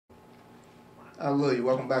Hallelujah.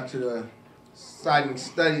 Welcome back to the exciting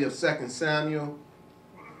study of 2 Samuel.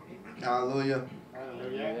 Hallelujah.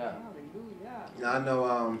 Hallelujah. Now, I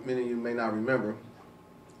know many of you may not remember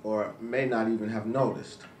or may not even have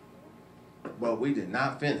noticed, but we did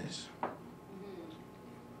not finish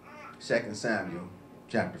 2 Samuel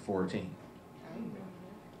chapter 14.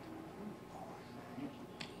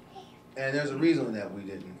 And there's a reason that we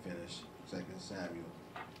didn't finish 2 Samuel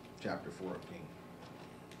chapter 14.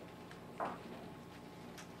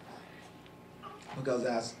 Because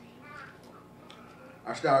as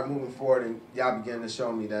I started moving forward and y'all began to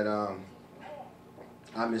show me that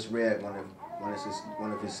I misread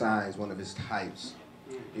one of his signs, one of his types,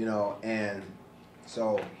 you know, and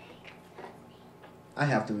so I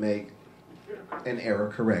have to make an error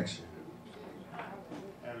correction.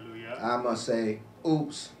 Hallelujah. I must say,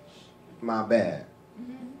 oops, my bad,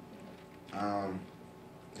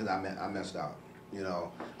 because I messed up, you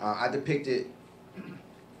know. I depicted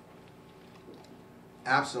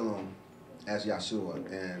Absalom as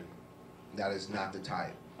Yahshua, and that is not the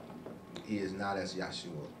type. He is not as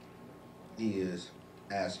Yahshua. He is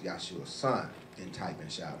as Yahshua's son in type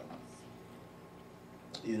and shadow.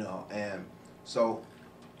 You know, and so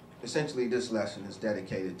essentially this lesson is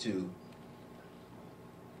dedicated to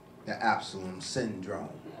the Absalom syndrome.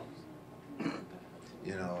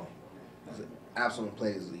 You know, Absalom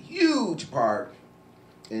plays a huge part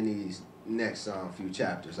in these next few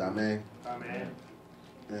chapters. Amen. Amen.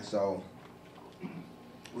 And so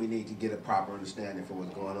we need to get a proper understanding for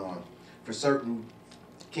what's going on. For certain,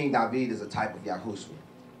 King David is a type of Yahushua.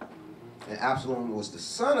 And Absalom was the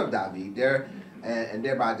son of David there, and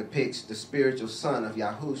thereby depicts the spiritual son of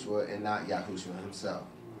Yahushua and not Yahushua himself.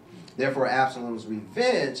 Therefore, Absalom's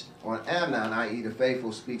revenge on Amnon, i.e. the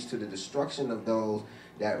faithful, speaks to the destruction of those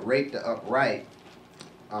that raped the upright,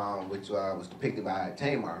 which was depicted by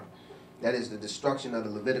Tamar. That is the destruction of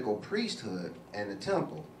the Levitical priesthood and the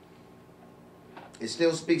temple. It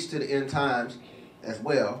still speaks to the end times as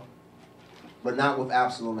well, but not with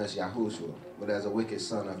Absalom as Yahushua, but as a wicked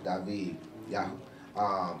son of David,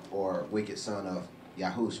 or wicked son of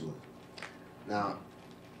Yahushua. Now,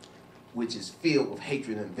 which is filled with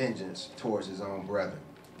hatred and vengeance towards his own brethren.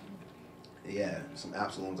 Yeah, some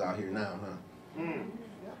Absaloms out here now, huh?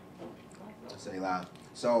 Say loud.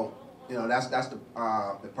 So, you know, that's the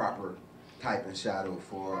proper type and shadow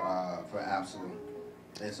for Absalom.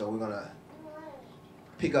 And so we're gonna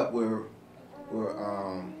pick up where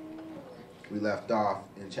we left off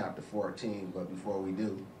in chapter 14. But before we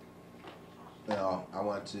do, you know, I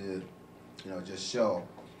want to, you know, just show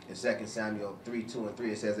in 2 Samuel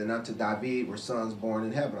 3:2-3 it says, "And unto David were sons born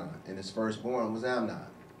in Hebron, and his firstborn was Amnon,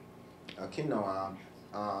 Ahinoam,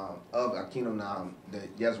 of Ahinoam the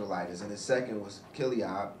Jezreelitess, and his second was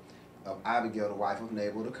Kiliab of Abigail, the wife of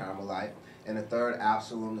Nabal the Carmelite, and the third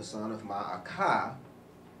Absalom, the son of Maacah,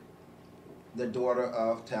 the daughter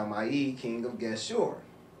of Talmai, king of Geshur."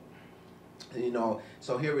 And, you know,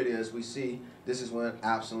 so here it is. We see this is when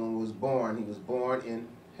Absalom was born. He was born in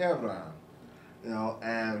Hebron. You know,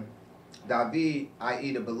 and David,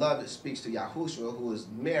 i.e. the beloved, speaks to Yahushua, who is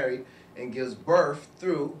married and gives birth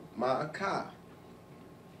through Maacah.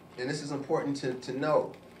 And this is important to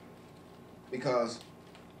know, because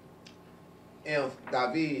if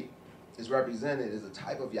David is represented as a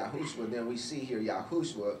type of Yahushua, then we see here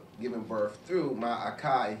Yahushua giving birth through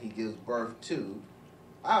Maacah, and he gives birth to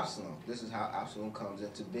Absalom. This is how Absalom comes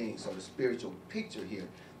into being. So the spiritual picture here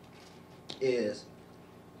is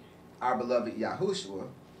our beloved Yahushua,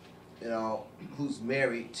 you know, who's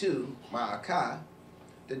married to Maacah,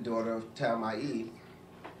 the daughter of Talmai,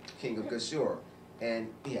 king of Geshur,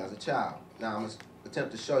 and he has a child. Now I'm going to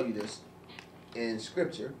attempt to show you this in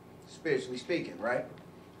scripture, spiritually speaking, right?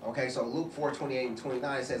 Okay, so Luke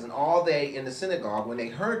 4:28-29 says, "And all they in the synagogue, when they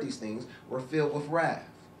heard these things, were filled with wrath,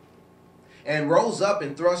 and rose up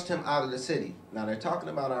and thrust him out of the city." Now they're talking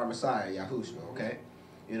about our Messiah, Yahushua, okay?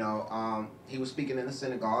 You know, he was speaking in the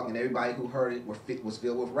synagogue, and everybody who heard it was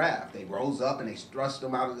filled with wrath. They rose up and they thrust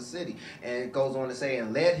him out of the city. And it goes on to say,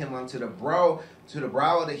 "And led him unto the brow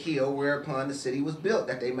of the hill whereupon the city was built,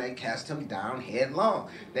 that they might cast him down headlong."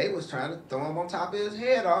 They was trying to throw him on top of his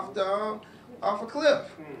head off a cliff.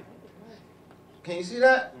 Can you see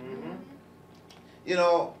that? Mm-hmm. You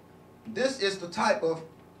know, this is the type of,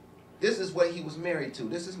 this is what he was married to.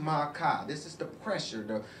 This is Maacah. This is the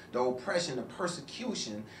pressure, the oppression, the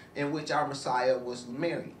persecution in which our Messiah was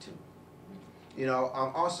married to. You know,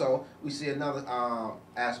 also we see another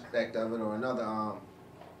aspect of it, or another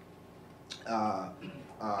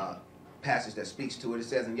passage that speaks to it. It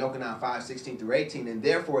says in Yochanan 5:16-18, "And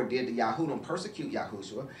therefore did the Yahudim persecute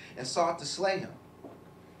Yahushua, and sought to slay him.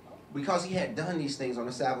 because he had done these things on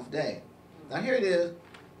the Sabbath day. Now here it is.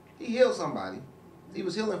 He healed somebody. He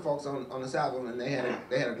was healing folks on the Sabbath, and they had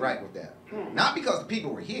a gripe with that. Not because the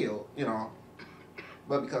people were healed, you know,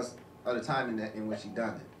 but because of the time in which he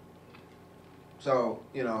done it. So,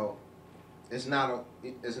 you know, it's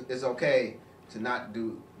okay to not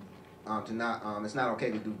do it's not okay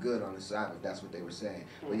to do good on the Sabbath. That's what they were saying.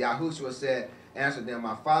 But Yahushua answered them,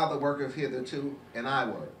 my Father worketh hitherto, and I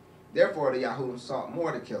work. Therefore the Yahudim sought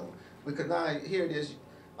more to kill him. Because now here it is,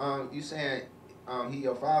 you saying he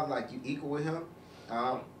your father, like you equal with him?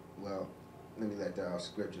 Well, let me let the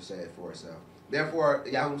scripture say it for itself. Therefore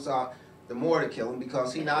Yahudim sought the more to kill him,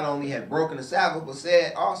 because he not only had broken the Sabbath, but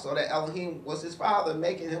said also that Elohim was his father,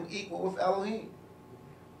 making him equal with Elohim.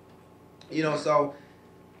 You know, so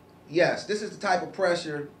yes, this is the type of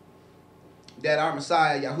pressure that our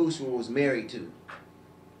Messiah Yahushua was married to.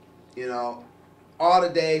 You know, all the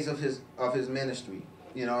days of his ministry.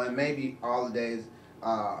 You know, and maybe all the days,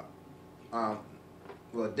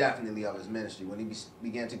 well, definitely of his ministry, when he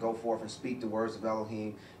began to go forth and speak the words of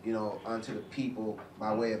Elohim, you know, unto the people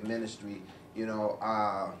by way of ministry. You know,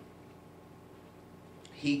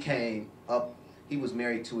 he came up. He was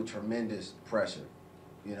married to a tremendous pressure.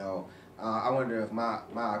 You know. I wonder if my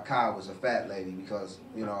Akai was a fat lady, because,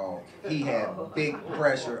 you know, he had big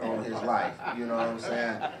pressure on his life. You know what I'm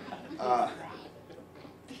saying?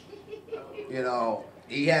 You know,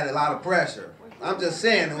 he had a lot of pressure. I'm just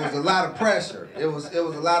saying, it was a lot of pressure. It was a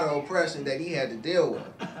lot of oppression that he had to deal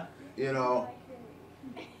with. You know.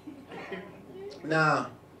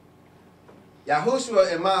 Now,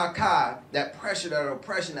 Yahushua and Ma'akai, that pressure, that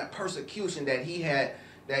oppression, that persecution that he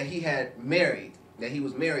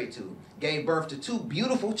was married to, gave birth to two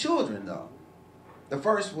beautiful children, though. The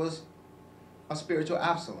first was a spiritual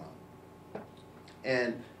Absalom.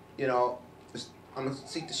 And, you know, I'm going to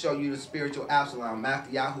seek to show you the spiritual Absalom.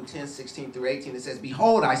 Matthew 10:16-18, it says,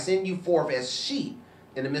 behold, I send you forth as sheep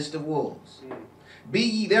in the midst of wolves. Be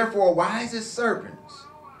ye therefore wise as serpents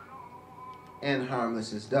and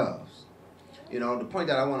harmless as doves. You know, the point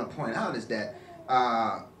that I want to point out is that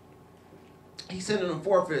he's sending them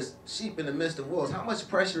forth as sheep in the midst of wolves. How much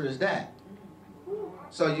pressure is that?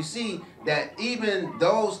 So you see that even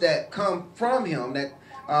those that come from him, that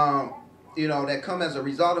you know, that come as a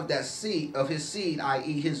result of that seed, of his seed,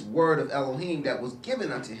 i.e. his word of Elohim that was given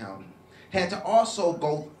unto him, had to also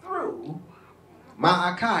go through,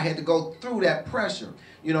 Ma'akai had to go through that pressure,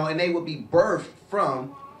 you know, and they would be birthed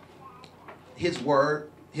from his word,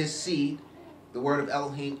 his seed, the word of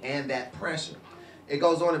Elohim, and that pressure. It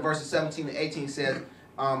goes on in verses 17-18, says,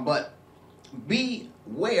 but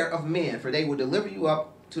beware of men, for they will deliver you up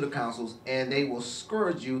to the councils, and they will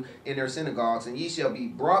scourge you in their synagogues, and ye shall be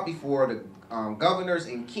brought before the governors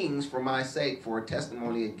and kings for my sake, for a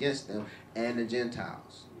testimony against them and the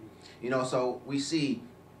Gentiles. You know, so we see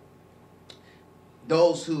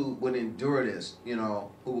those who would endure this, you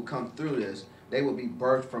know, who would come through this, they would be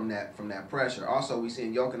birthed from that pressure. Also, we see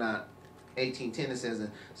in Yochanan 18:10, it says, and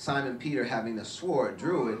Simon Peter, having a sword,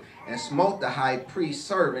 drew it and smote the high priest's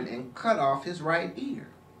servant and cut off his right ear.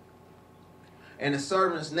 And the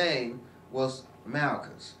servant's name was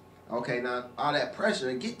Malchus. Okay, now all that pressure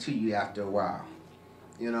will get to you after a while,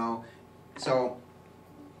 you know. So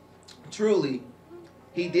truly,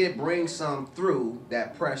 he did bring some through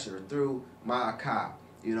that pressure, through Ma'akai,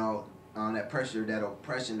 you know, on that pressure, that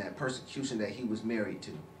oppression, that persecution that he was married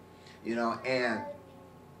to, you know. And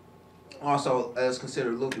also, let's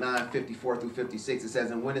consider Luke 9:54-56. It says,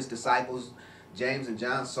 and when his disciples James and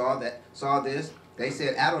John saw this, they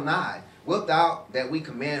said, Adonai, wilt thou that we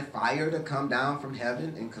command fire to come down from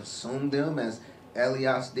heaven and consume them as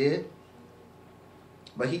Elias did?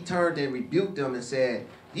 But he turned and rebuked them and said,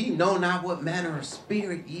 ye know not what manner of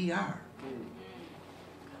spirit ye are.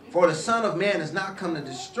 For the Son of Man is not come to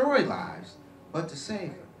destroy lives, but to save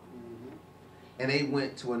them. And they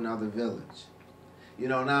went to another village. You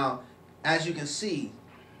know, now, as you can see,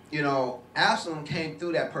 you know, Absalom came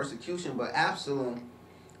through that persecution, but Absalom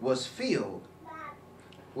was filled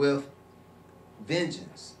with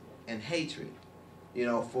vengeance and hatred, you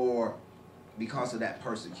know, because of that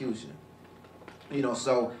persecution. You know,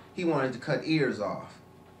 so he wanted to cut ears off.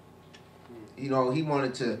 You know, he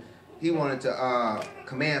wanted to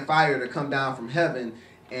command fire to come down from heaven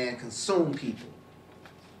and consume people.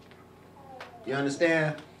 You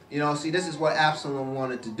understand? You know, see, this is what Absalom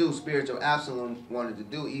wanted to do. Spiritual Absalom wanted to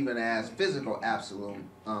do, even as physical Absalom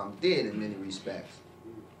did in many respects.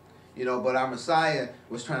 You know, but our Messiah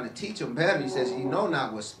was trying to teach him better. He says, ye know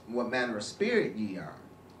not what manner of spirit ye are.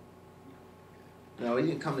 You know, he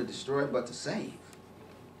didn't come to destroy, but to save.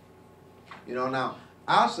 You know, now,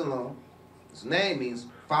 Absalom, his name means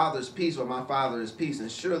father's peace, or my father is peace. And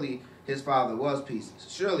surely his father was peace.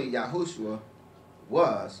 Surely Yahushua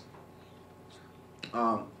was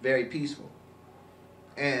very peaceful.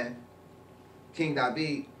 And King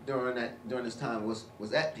David during this time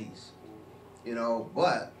was at peace. You know,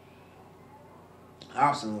 but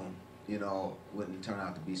Absalom, you know, wouldn't turn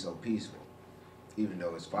out to be so peaceful, even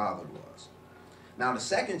though his father was. Now the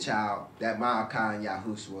second child that Maacah and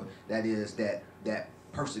Yahushua, that is that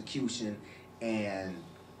persecution and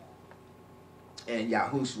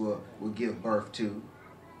Yahushua will give birth to,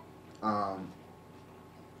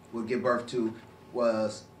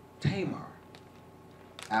 was Tamar,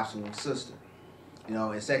 Absalom's sister. You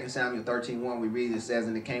know, in 2 Samuel 13:1, we read, it says,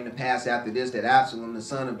 "And it came to pass after this that Absalom, the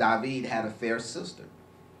son of David, had a fair sister,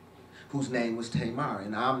 whose name was Tamar.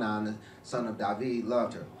 And Amnon, the son of David,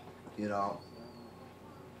 loved her." You know.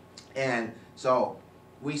 And so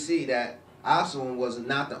we see that Absalom was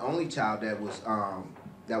not the only child that was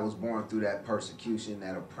born through that persecution,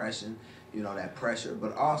 that oppression, you know, that pressure,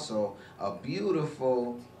 but also a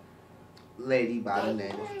beautiful lady by the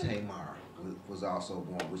name of Tamar was also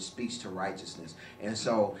born, which speaks to righteousness. And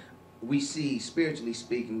so we see, spiritually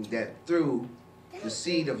speaking, that through the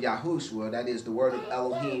seed of Yahushua, that is the word of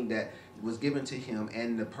Elohim that was given to him,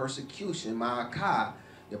 and the persecution, Maacah,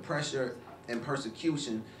 the pressure and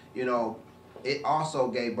persecution, you know, it also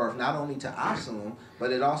gave birth not only to Absalom,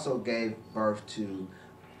 but it also gave birth to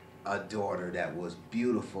a daughter that was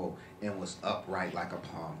beautiful and was upright like a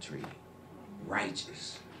palm tree,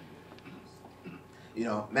 righteous. You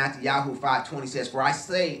know, Matthew 5:20 says, "For I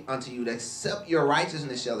say unto you that except your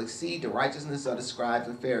righteousness shall exceed the righteousness of the scribes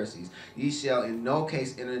and Pharisees, ye shall in no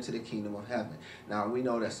case enter into the kingdom of heaven." Now we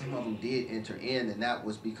know that some of them did enter in, and that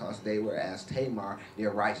was because they were as Tamar.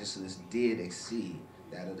 Their righteousness did exceed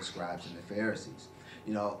that of the scribes and the Pharisees.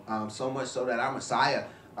 You know, so much so that our Messiah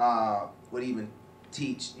would even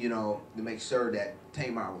teach, you know, to make sure that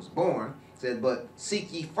Tamar was born, said, "But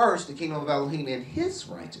seek ye first the kingdom of Elohim and his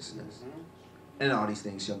righteousness, and all these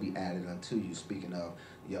things shall be added unto you," speaking of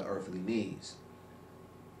your earthly needs.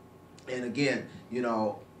 And again, you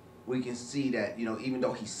know, we can see that, you know, even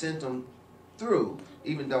though he sent them through,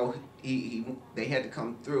 even though they had to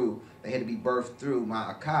come through, they had to be birthed through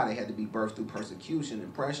Maacah, they had to be birthed through persecution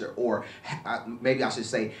and pressure, or maybe I should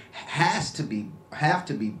say have to be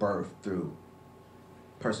birthed through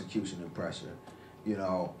persecution and pressure, you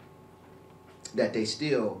know, that they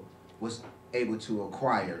still was able to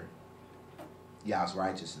acquire Yah's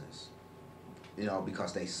righteousness, you know,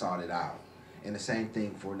 because they sought it out. And the same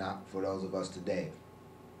thing for those of us today,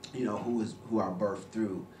 you know, who are birthed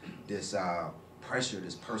through this pressure,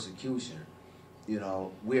 this persecution. You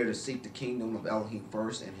know, we're to seek the kingdom of Elohim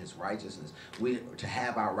first and his righteousness. We to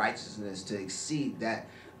have our righteousness to exceed that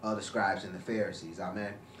of the scribes and the Pharisees.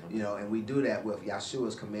 Amen. You know, and we do that with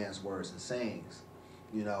Yahshua's commands, words, and sayings.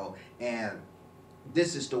 You know, and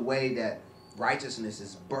this is the way that righteousness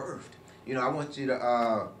is birthed. You know, I want you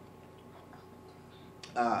to,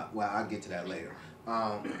 well, I'll get to that later.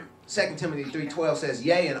 2 Timothy 3:12 says,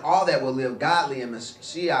 "Yea, and all that will live godly in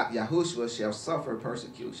Mashiach Yahushua shall suffer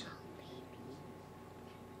persecution."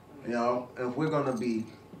 You know, if we're going to be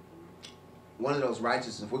one of those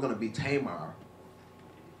righteous, if we're going to be Tamar,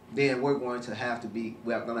 then we're going to have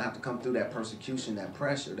to come through that persecution, that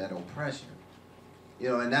pressure, that oppression. You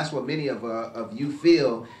know, and that's what many of you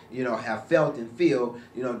feel, you know, have felt and feel,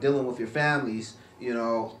 you know, dealing with your families, you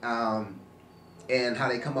know, and how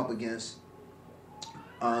they come up against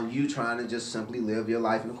you trying to just simply live your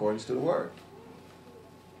life in accordance to the word.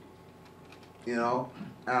 You know,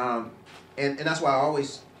 and that's why I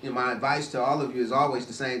always, you know, my advice to all of you is always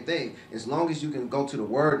the same thing. As long as you can go to the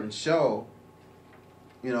word and show,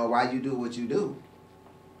 you know, why you do what you do,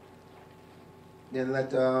 then let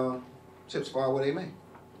the chips fall where they may.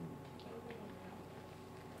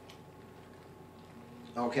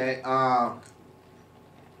 Okay. Of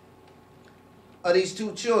these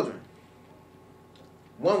two children,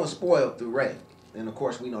 one was spoiled through rape, and of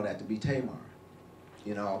course we know that to be Tamar.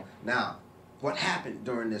 You know, now what happened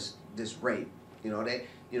during this rape? You know,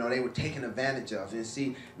 they were taken advantage of. And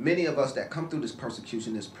see, many of us that come through this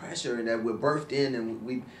persecution, this pressure, and that we're birthed in, and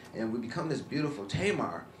we become this beautiful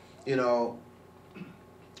Tamar. You know,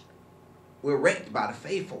 we're raped by the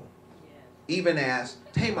faithful, even as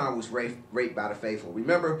Tamar was raped by the faithful.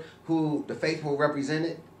 Remember who the faithful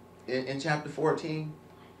represented in chapter 14?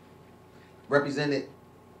 Represented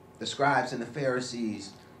the scribes and the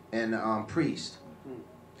Pharisees and priests.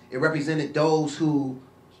 It represented those who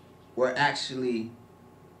were actually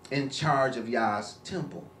in charge of Yah's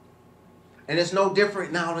temple. And it's no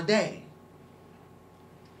different now today.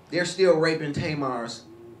 They're still raping Tamars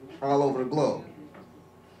all over the globe.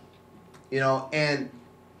 You know, and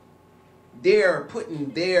they're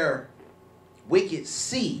putting their wicked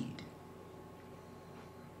seed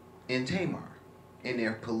in Tamar, and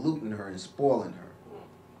they're polluting her and spoiling her.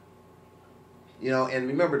 You know, and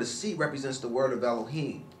remember, the seed represents the word of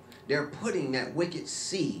Elohim. They're putting that wicked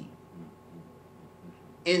seed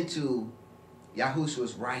into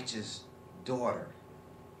Yahushua's righteous daughter,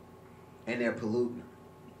 and they're polluting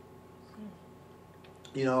her.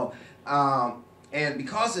 You know, and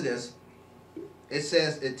because of this,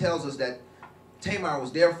 it tells us that Tamar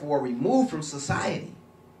was therefore removed from society.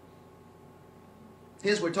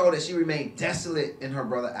 Hence, we're told that she remained desolate in her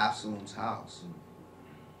brother Absalom's house.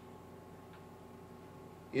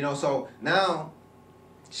 You know, so now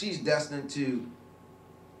she's destined to,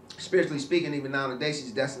 spiritually speaking, even now today,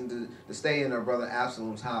 she's destined to stay in her brother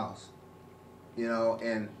Absalom's house. You know,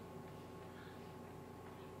 and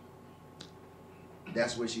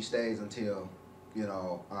that's where she stays until, you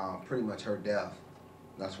know, pretty much her death.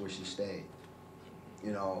 That's where she stayed.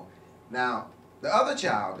 You know, now the other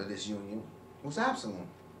child of this union was Absalom,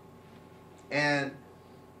 and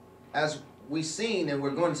as we've seen, and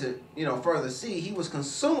we're going to, you know, further see, he was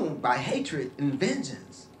consumed by hatred and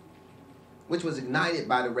vengeance, which was ignited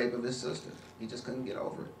by the rape of his sister. He just couldn't get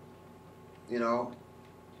over it. You know,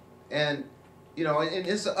 and you know, and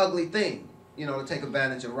it's an ugly thing, you know, to take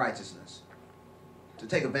advantage of righteousness, to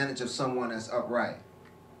take advantage of someone that's upright.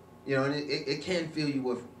 You know, and it can fill you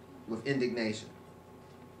with indignation.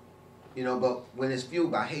 You know, but when it's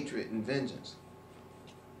fueled by hatred and vengeance,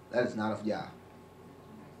 that is not of Yah.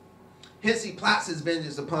 Hence, he plots his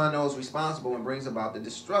vengeance upon those responsible and brings about the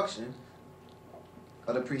destruction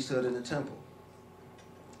of the priesthood in the temple.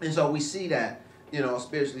 And so we see that, you know,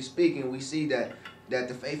 spiritually speaking, we see that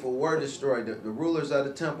the faithful were destroyed. The rulers of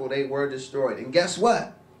the temple, they were destroyed. And guess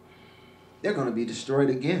what? They're going to be destroyed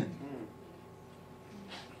again.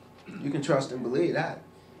 You can trust and believe that,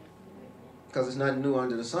 because it's nothing new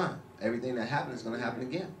under the sun. Everything that happened is going to happen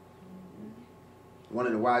again. One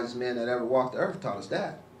of the wisest men that ever walked the earth taught us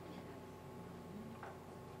that,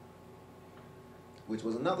 which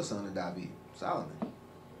was another son of David, Solomon.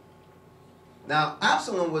 Now,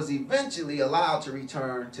 Absalom was eventually allowed to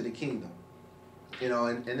return to the kingdom. You know,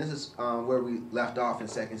 and this is where we left off in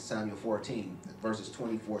 2 Samuel 14, verses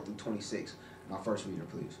 24 through 26. My first reader,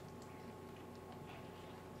 please.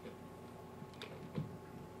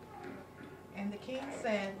 And the king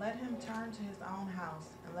said, "Let him turn to his own house,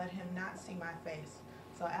 and let him not see my face."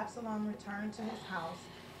 So Absalom returned to his house,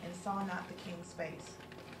 and saw not the king's face.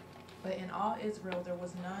 But in all Israel there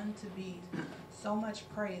was none to be so much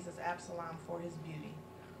praised as Absalom for his beauty.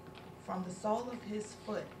 From the sole of his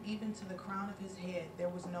foot even to the crown of his head there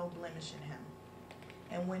was no blemish in him.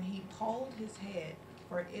 And when he polled his head,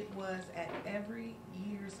 for it was at every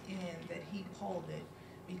year's end that he polled it,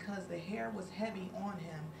 because the hair was heavy on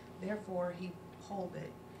him, therefore he polled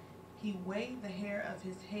it. He weighed the hair of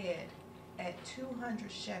his head at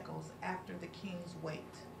 200 shekels after the king's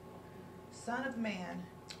weight. Son of man.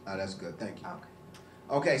 Oh, that's good. Thank you. Okay.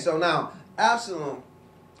 Okay, so now Absalom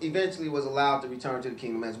eventually was allowed to return to the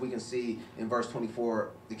kingdom. As we can see in verse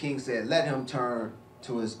 24, the king said, "Let him turn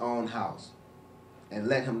to his own house, and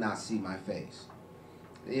let him not see my face."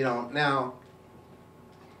 You know, now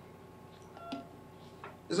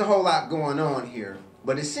there's a whole lot going on here,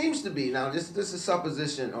 but it seems to be, now this is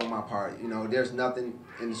supposition on my part. You know, there's nothing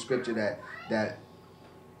in the scripture that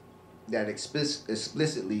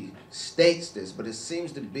explicitly states this, but it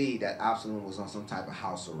seems to be that Absalom was on some type of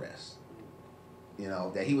house arrest. You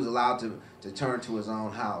know, that he was allowed to turn to his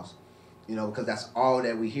own house, you know, because that's all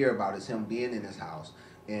that we hear about is him being in his house.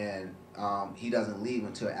 And he doesn't leave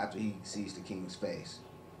until after he sees the king's face,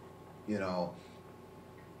 you know.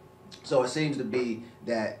 So it seems to be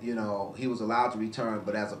that, you know, he was allowed to return,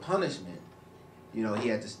 but as a punishment, you know, he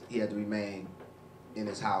had to remain in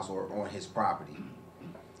his house or on his property.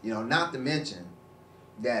 You know, not to mention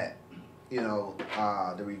that, you know,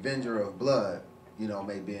 the revenger of blood, you know,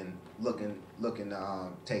 may be looking to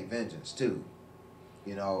take vengeance too.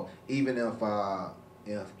 You know, even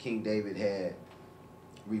if King David had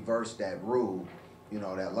reversed that rule, you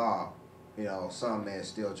know, that law, you know, some may have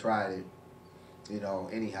still tried it, you know,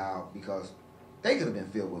 anyhow, because they could have been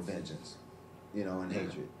filled with vengeance, you know, and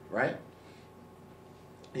hatred, right?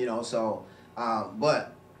 You know, so,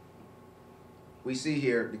 but we see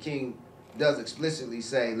here the king does explicitly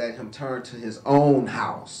say, let him turn to his own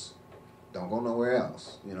house. Don't go nowhere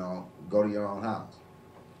else, you know, go to your own house.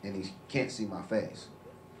 And he can't see my face,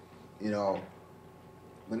 you know.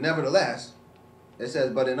 But nevertheless, it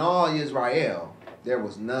says, but in all Israel, there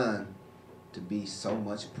was none to be so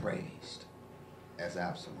much praised as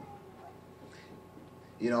Absalom.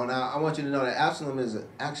 Now I want you to know that Absalom is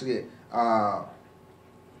actually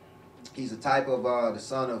he's a type of the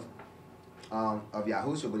son of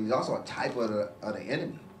Yahushua, but he's also a type of the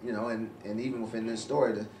enemy. And even within this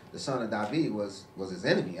story, the son of David was his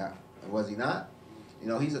enemy, was he not?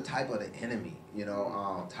 He's a type of the enemy.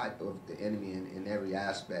 Type of the enemy in every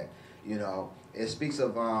aspect. It speaks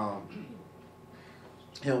of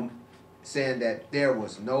him saying that there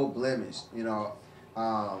was no blemish.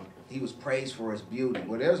 He was praised for his beauty.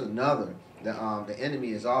 Well, there's another. The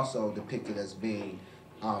enemy is also depicted as being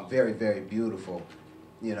very, very beautiful.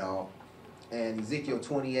 And Ezekiel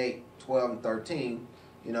 28:12-13,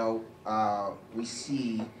 we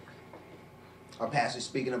see a passage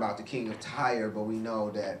speaking about the king of Tyre, but we know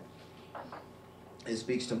that it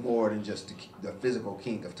speaks to more than just the physical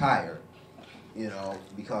king of Tyre,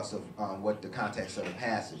 because of what the context of the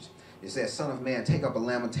passage. It says, Son of man, take up a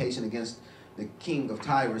lamentation against the king of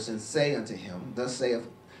Tyrus, and say unto him, Thus saith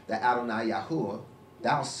the Adonai Yahuwah,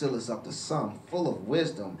 Thou sealest up the sum, full of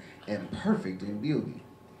wisdom and perfect in beauty.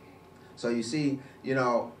 So you see,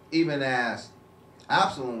 even as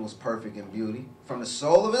Absalom was perfect in beauty, from the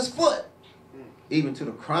sole of his foot even to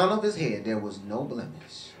the crown of his head, there was no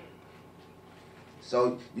blemish.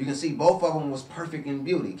 So you can see both of them was perfect in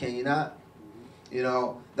beauty, can you not?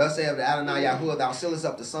 Thus saith the Adonai Yahuwah, Thou sealest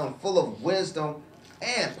up the sum, full of wisdom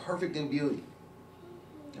and perfect in beauty.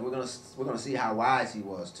 And we're gonna see how wise he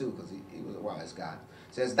was too, because he was a wise guy.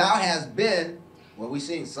 It says, Thou hast been, well, we've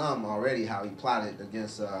seen some already how he plotted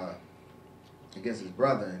against his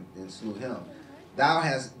brother and slew him. Thou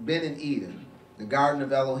hast been in Eden, the garden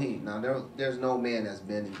of Elohim. Now there's no man that's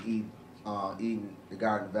been in Eden, the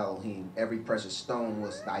garden of Elohim. Every precious stone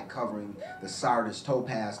was thy covering: the sardius,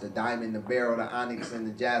 topaz, the diamond, the beryl, the onyx, and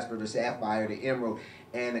the jasper, the sapphire, the emerald,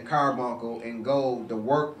 and the carbuncle, and gold. The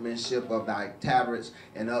workmanship of thy tabrets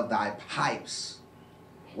and of thy pipes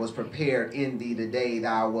was prepared in thee the day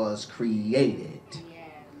thou was created.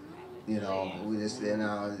 It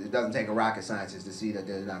doesn't take a rocket scientist to see that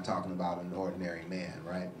they're not talking about an ordinary man,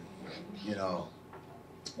 right?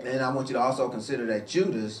 And I want you to also consider that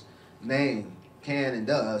Judah's name can and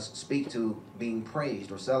does speak to being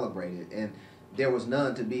praised or celebrated, and there was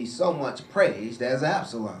none to be so much praised as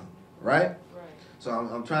Absalom, right? So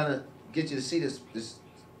I'm trying to get you to see this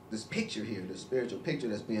picture here, this spiritual picture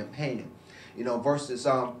that's being painted. Verses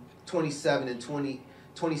 27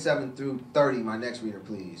 through 30. My next reader,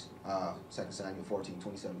 please. 2 Samuel 14,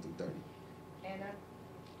 27 through 30.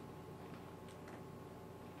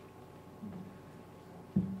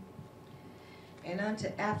 And unto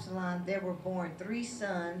Absalom there were born 3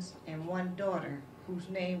 sons and 1 daughter, whose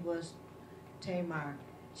name was Tamar.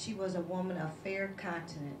 She was a woman of fair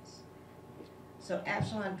countenance. So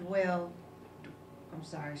Absalom dwelt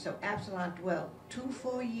 2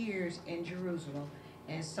 full years in Jerusalem,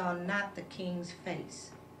 and saw not the king's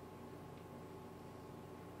face.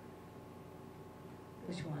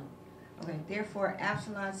 Which one? Okay. Therefore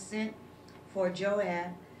Absalom sent for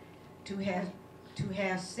Joab to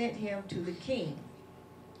have sent him to the king,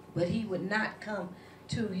 but he would not come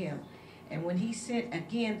to him. And when he sent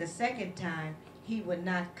again the second time, he would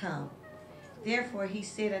not come. Therefore he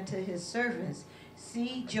said unto his servants,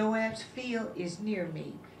 See, Joab's field is near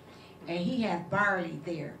me, and he hath barley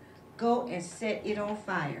there. Go and set it on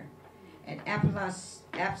fire. And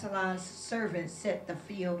Absalom's servants set the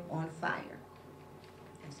field on fire.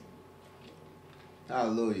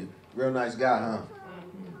 Hallelujah. Real nice guy, huh?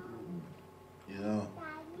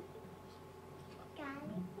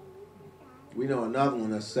 We know another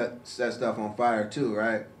one that set stuff on fire too,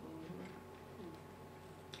 right?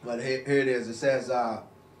 But here it is. It says,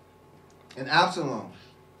 and unto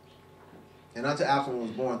Absalom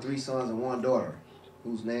was born 3 sons and 1 daughter,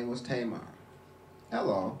 whose name was Tamar.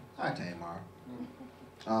 Hello. Hi, Tamar.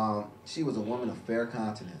 She was a woman of fair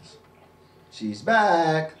countenance. She's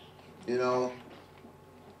back.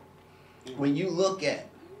 When you look at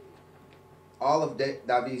all of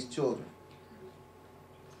David's children,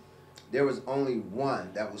 there was only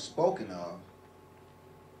one that was spoken of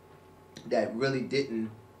that really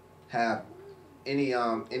didn't have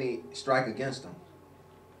any strike against him.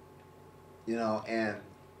 And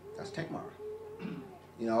that's Tamar.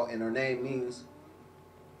 And her name means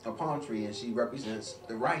a palm tree, and she represents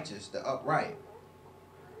the righteous, the upright.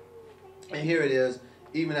 And here it is,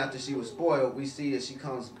 even after she was spoiled, we see that she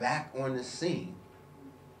comes back on the scene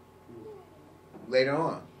later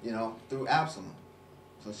on, through Absalom.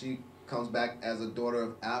 So she comes back as a daughter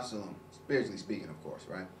of Absalom, spiritually speaking, of course,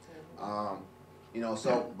 right?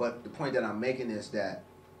 But the point that I'm making is that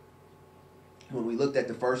when we looked at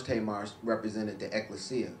the first Tamar, represented the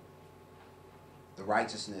ecclesia, the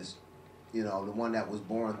righteousness You know, the one that was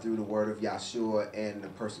born through the word of Yahshua and the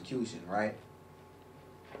persecution, right?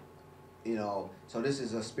 You know, so this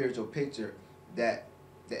is a spiritual picture that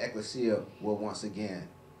the ecclesia will once again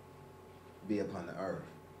be upon the earth.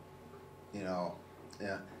 You know,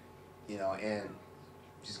 you know, and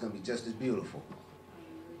she's going to be just as beautiful.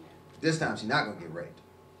 This time she's not going to get raped.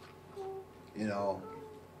 You know.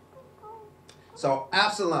 So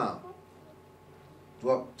Absalom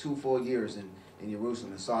dwelt 2 full years in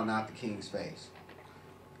Jerusalem and saw not the king's face.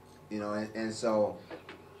 You know, and so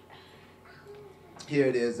here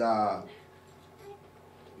it is.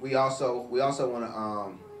 We also want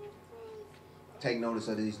to take notice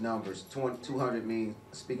of these numbers. 200 means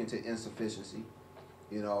speaking to insufficiency.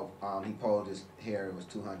 You know, he pulled his hair, it was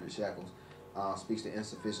 200 shekels. Speaks to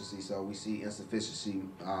insufficiency, so we see insufficiency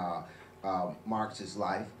marks his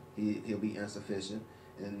life. He'll be insufficient.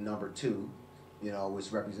 And number 2, you know,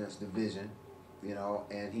 which represents division, you know,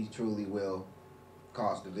 and he truly will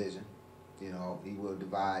cause division. You know, he will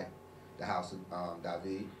divide the house of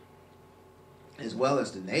David, as well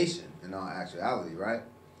as the nation in all actuality, right?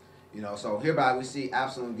 You know, so hereby we see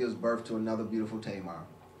Absalom gives birth to another beautiful Tamar.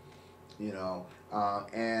 You know,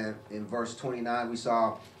 and in verse 29 we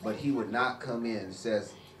saw, but he would not come in. It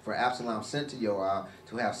says, for Absalom sent to Joab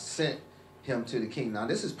to have sent him to the king. Now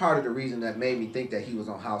this is part of the reason that made me think that he was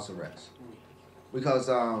on house arrest. Because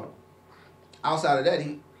outside of that,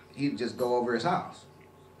 he'd just go over his house.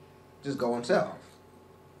 Just go himself.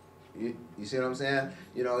 You see what I'm saying?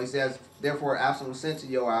 You know, he says, therefore Absalom sent to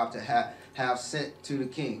Joab to have sent to the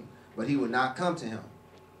king, but he would not come to him.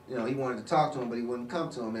 You know, he wanted to talk to him, but he wouldn't come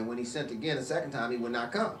to him. And when he sent again a second time, he would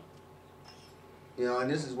not come. You know, and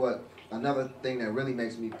this is what another thing that really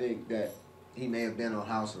makes me think that he may have been on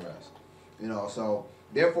house arrest. You know, so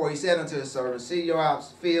therefore he said unto his servant, see,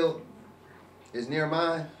 Joab's field is near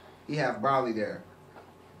mine. He hath barley there.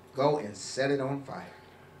 Go and set it on fire.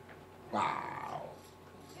 Wow.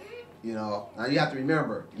 You know, now you have to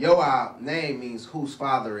remember, Joab's name means whose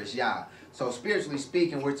father is Yah. So spiritually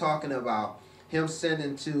speaking, we're talking about him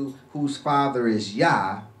sending to whose father is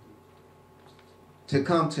Yah to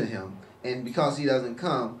come to him. And because he doesn't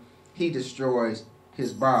come, he destroys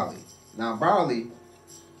his barley. Now barley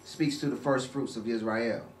speaks to the first fruits of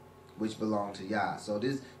Israel, which belong to Yah. So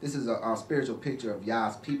this is a spiritual picture of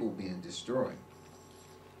Yah's people being destroyed.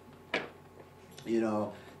 You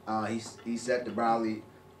know, he set the barley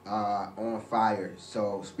on fire.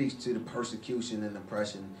 So speaks to the persecution and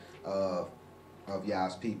oppression of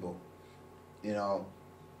Yah's people. You know,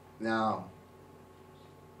 now,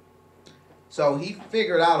 so he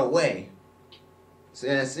figured out a way.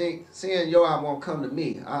 Seeing Joab won't come to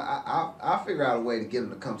me, I'll figure out a way to get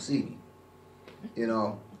him to come see me. You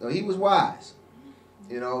know, so he was wise.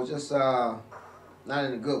 You know, just not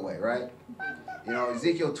in a good way, right? You know,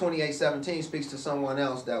 Ezekiel 28:17 speaks to someone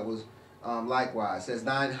else that was likewise. It says,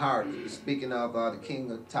 thine heart, speaking of the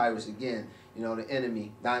king of Tyrus again, you know, the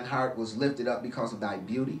enemy, thine heart was lifted up because of thy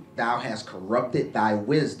beauty. Thou hast corrupted thy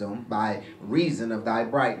wisdom by reason of thy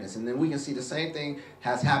brightness. And then we can see the same thing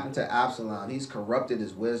has happened to Absalom. He's corrupted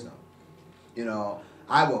his wisdom. You know,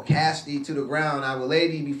 I will cast thee to the ground. I will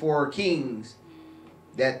lay thee before kings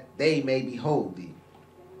that they may behold thee.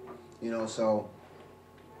 You know, so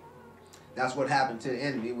that's what happened to the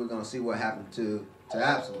enemy. We're going to see what happened to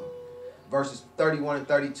Absalom. Verses 31 and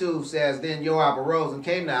 32 says, then Joab arose and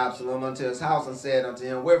came to Absalom unto his house and said unto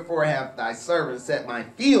him, wherefore hath thy servant set my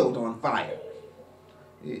field on fire?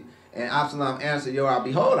 And Absalom answered Joab,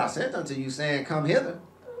 behold, I sent unto you, saying, come hither,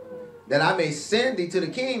 that I may send thee to the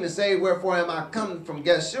king and say, wherefore am I come from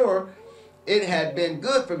Geshur? It had been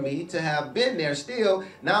good for me to have been there still.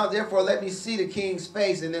 Now therefore let me see the king's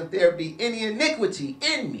face, and if there be any iniquity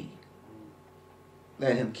in me,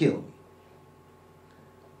 let him kill me.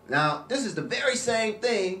 Now, this is the very same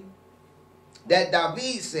thing that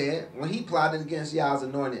David said when he plotted against Yah's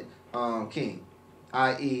anointed king,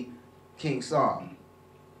 i.e. King Saul.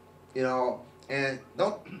 You know, and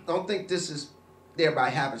don't think this is there by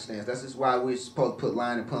happenstance. That's just why we're supposed to put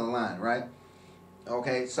line upon line, right?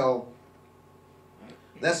 Okay, so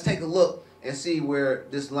let's take a look and see where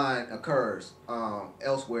this line occurs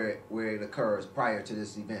elsewhere where it occurs prior to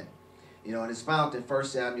this event. You know, and it's found in 1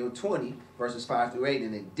 Samuel 20, verses 5 through 8,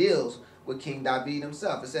 and it deals with King David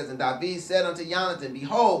himself. It says, and David said unto Jonathan,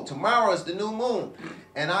 behold, tomorrow is the new moon,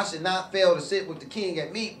 and I should not fail to sit with the king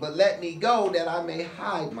at meat, but let me go, that I may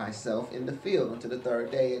hide myself in the field until the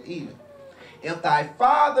third day at even. If thy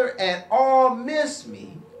father at all miss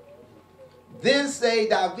me, then say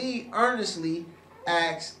David earnestly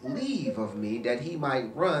asked leave of me, that he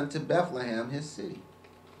might run to Bethlehem his city.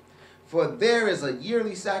 For there is a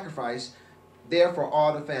yearly sacrifice there for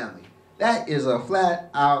all the family. That is a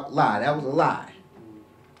flat out lie. That was a lie.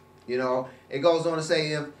 You know, it goes on to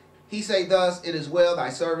say, if he say thus, it is well,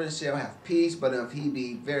 thy servant shall have peace, but if he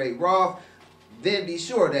be very wroth, then be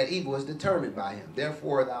sure that evil is determined by him.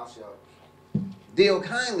 Therefore thou shalt deal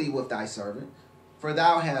kindly with thy servant, for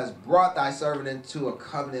thou hast brought thy servant into a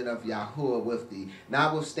covenant of Yahuwah with thee.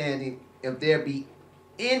 Notwithstanding, if there be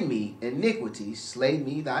in me iniquity, slay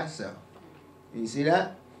me thyself. You see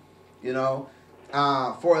that? You know,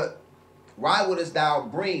 for why wouldest thou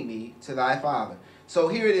bring me to thy father? So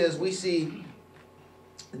here it is, we see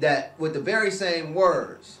that with the very same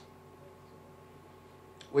words,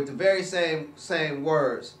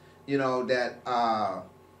 you know, that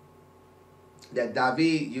that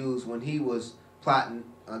David used when he was plotting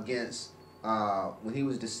against, when he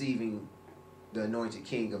was deceiving the anointed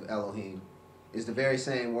king of Elohim, is the very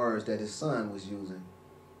same words that his son was using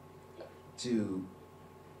to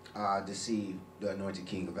deceive the anointed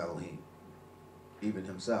king of Elohim, even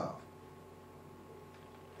himself.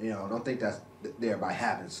 You know, don't think that's there by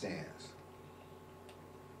happenstance.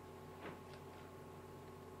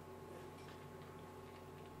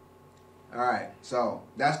 All right, so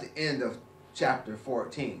that's the end of chapter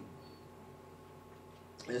 14.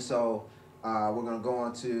 And so we're going to go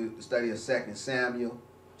on to the study of 2 Samuel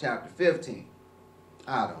chapter 15.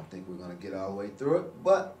 I don't think we're going to get all the way through it,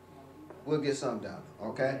 but we'll get some done,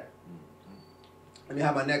 okay? Let me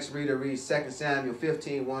have my next reader read 2 Samuel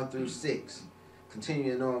 15, 1 through 6.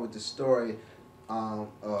 Continuing on with the story of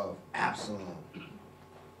Absalom.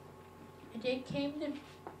 And it came to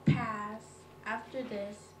pass after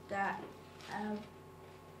this that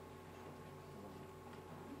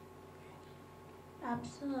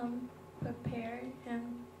Absalom prepared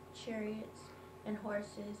him chariots and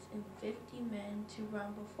horses and 50 men to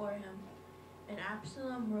run before him. And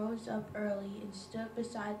Absalom rose up early and stood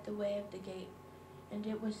beside the way of the gate. And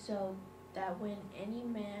it was so that when any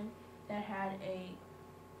man that had a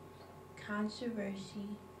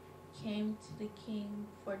controversy came to the king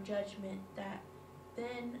for judgment, that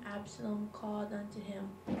then Absalom called unto him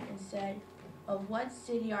and said, Of what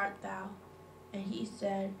city art thou? And he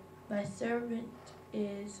said, Thy servant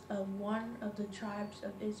is of one of the tribes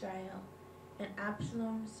of Israel. And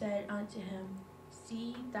Absalom said unto him,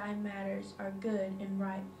 See, thy matters are good and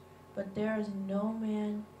right, but there is no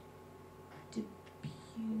man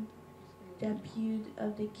deputed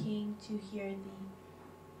of the king to hear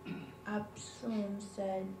thee. Absalom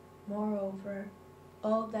said, Moreover,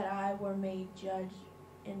 O that I were made judge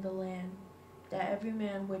in the land, that every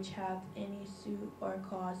man which hath any suit or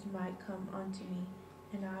cause might come unto me,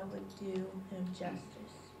 and I would do him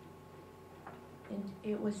justice. And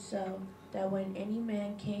it was so, that when any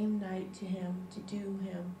man came nigh to him to do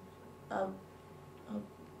him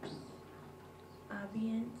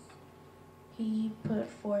obedience, he put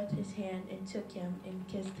forth his hand and took him and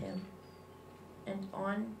kissed him. And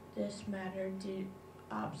on this matter did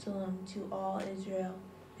Absalom to all Israel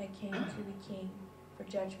that came to the king for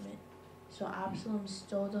judgment. So Absalom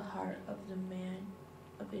stole the heart of the man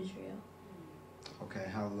of Israel. Okay,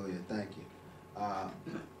 hallelujah. Thank you. I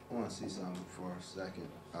want to see something for a second.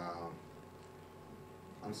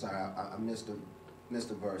 I'm sorry, I missed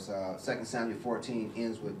the verse. 2 Samuel 14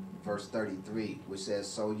 ends with verse 33, which says,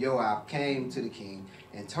 So Joab came to the king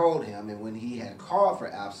and told him, and when he had called for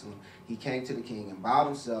Absalom, he came to the king and bowed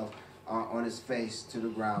himself on his face to the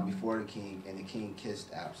ground before the king, and the king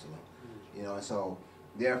kissed Absalom. You know, and so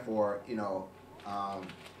therefore, you know,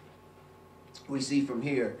 we see from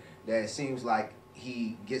here that it seems like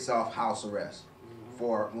he gets off house arrest.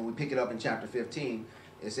 For when we pick it up in chapter 15,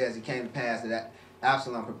 it says it came to pass that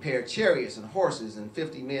Absalom prepared chariots and horses and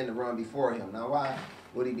 50 men to run before him. Now, why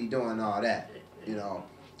would he be doing all that? You know,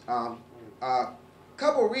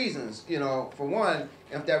 couple of reasons. You know, for one,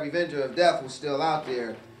 if that revenger of death was still out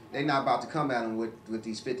there, they're not about to come at him with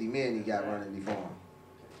these 50 men he got running before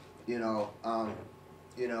him.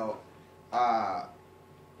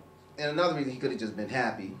 And another reason, he could have just been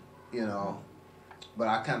happy. You know, but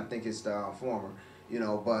I kind of think it's the former. You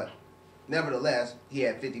know, but nevertheless, he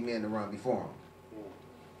had 50 men to run before him.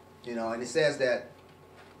 You know, and it says that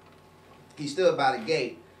he stood by the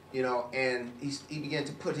gate, you know, and he began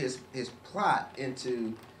to put his plot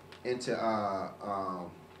into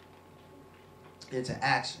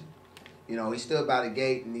action. You know, he stood by the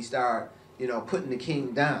gate and he started, you know, putting the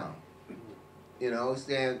king down. You know,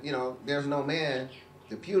 saying, you know, there's no man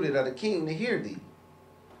deputed of the king to hear thee.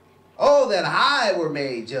 Oh, that I were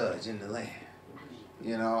made judge in the land.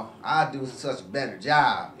 You know, I'd do such a better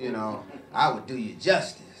job. You know, I would do you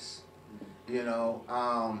justice. You know,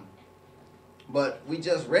 but we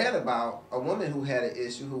just read about a woman who had an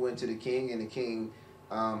issue, who went to the king, and the king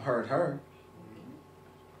hurt her.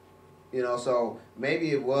 You know, so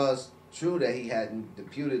maybe it was true that he hadn't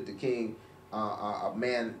deputed the king, a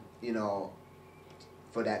man, you know,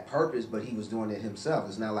 for that purpose, but he was doing it himself.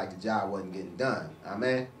 It's not like the job wasn't getting done.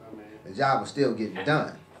 Amen? Amen. The job was still getting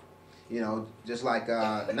done. You know, just like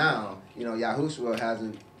now, you know, Yahushua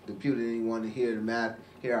hasn't deputed anyone to hear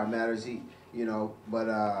our matters. He, you know,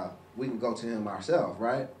 but we can go to him ourselves,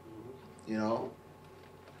 right? You know,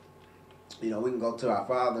 we can go to our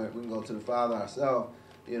Father. We can go to the Father ourselves.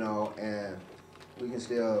 You know, and we can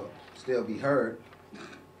still be heard.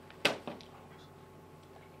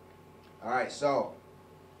 All right, so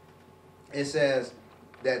it says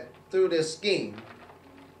that through this scheme,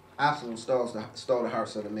 Absalom stole the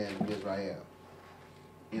hearts of the men of Israel.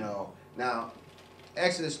 You know, now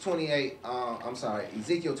Ezekiel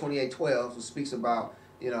 28:12, which speaks about,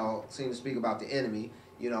 you know, seems to speak about the enemy.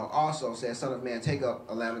 You know, also says, Son of man, take up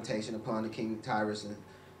a lamentation upon the king Tyrus and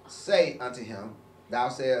say unto him,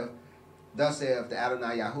 thus saith the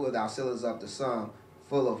Adonai Yahuwah, thou sealest up the sum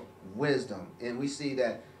full of wisdom. And we see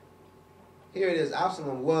that here it is,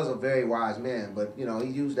 Absalom was a very wise man, but, you know, he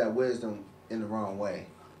used that wisdom in the wrong way.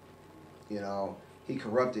 You know, he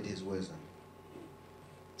corrupted his wisdom.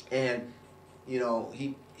 And, you know,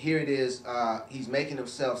 here it is, he's making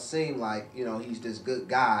himself seem like, you know, he's this good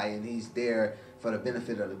guy and he's there for the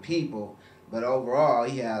benefit of the people. But overall,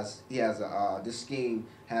 this scheme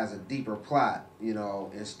has a deeper plot, you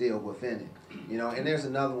know, instilled within it. You know, and there's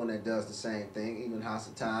another one that does the same thing, even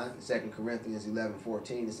Hasatan, 2 Corinthians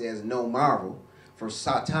 11:14, it says, no marvel, for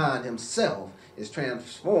Satan himself is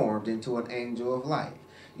transformed into an angel of light.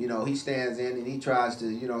 You know, he stands in and he tries to,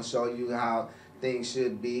 you know, show you how things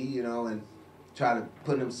should be, you know, and try to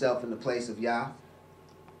put himself in the place of Yah.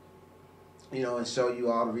 You know, and show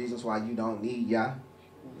you all the reasons why you don't need Yah.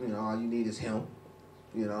 You know, all you need is him,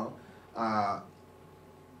 you know.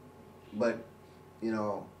 But, you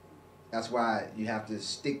know, that's why you have to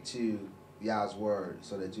stick to Yah's word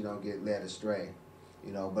so that you don't get led astray.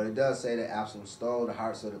 You know, but it does say that Absalom stole the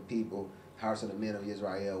hearts of the people, hearts of the men of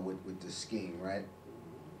Israel with this scheme, right?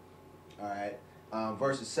 All right.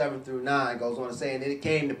 Verses 7 through 9 goes on to say, and it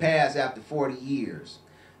came to pass after 40 years.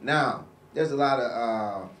 Now, there's a lot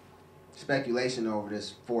of speculation over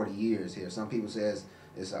this 40 years here. Some people says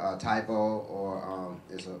it's a typo or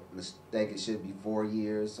it's a mistake. It should be 4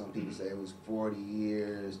 years. Some people say it was 40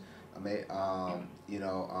 years.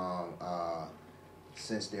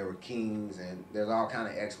 Since there were kings, and there's all kind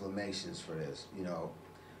of explanations for this. You know,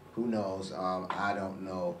 who knows? I don't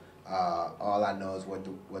know. All I know is what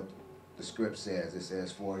the script says. It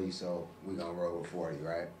says 40, so we're gonna roll with 40,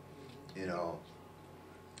 right? You know,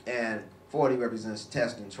 and 40 represents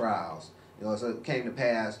tests and trials. You know, so it came to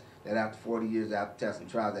pass that after 40 years after tests and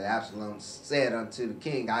trials, that Absalom said unto the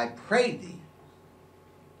king, I pray thee,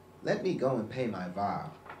 let me go and pay my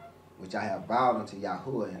vow, which I have vowed unto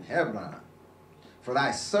Yahuwah in Hebron. For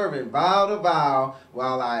thy servant vowed a vow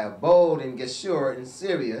while I abode in Geshur in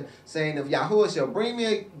Syria, saying, if Yahuwah shall bring me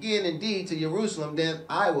again indeed to Jerusalem, then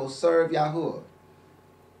I will serve Yahuwah.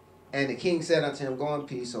 And the king said unto him, go in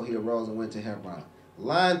peace. So he arose and went to Hebron,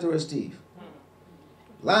 lying through his teeth.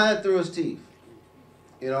 Lying through his teeth.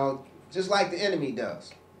 You know, just like the enemy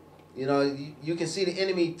does. You know, you can see the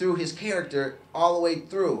enemy through his character all the way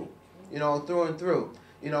through. You know, through and through.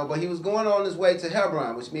 You know, but he was going on his way to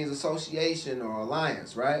Hebron, which means association or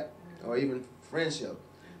alliance, right? Or even friendship.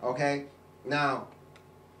 Okay? Now,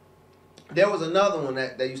 there was another one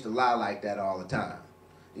that used to lie like that all the time.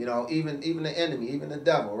 You know, even the enemy, even the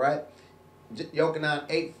devil, right? Yochanan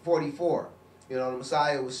 8:44. You know, the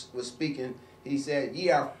Messiah was speaking. He said,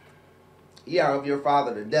 ye are of your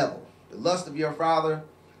father the devil. The lust of your father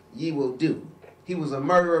ye will do. He was a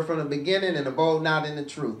murderer from the beginning and abode not in the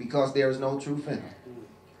truth, because there is no truth in him.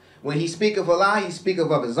 When he speaketh a lie, he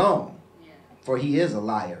speaketh of his own, for he is a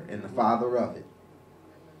liar and the father of it.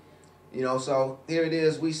 You know, so here it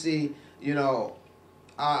is. We see, you know,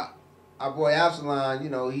 our boy Absalom.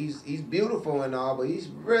 You know, he's beautiful and all, but he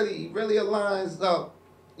really aligns up,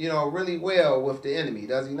 you know, really well with the enemy,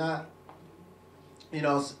 does he not? You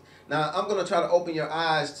know, now I'm going to try to open your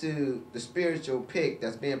eyes to the spiritual pic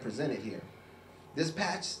that's being presented here. This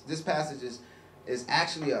passage is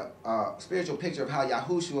actually a spiritual picture of how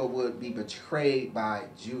Yahushua would be betrayed by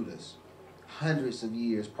Judas hundreds of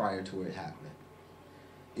years prior to it happening.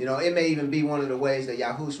 You know, it may even be one of the ways that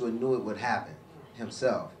Yahushua knew it would happen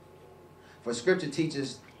himself. For scripture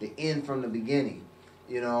teaches the end from the beginning,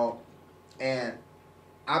 you know, and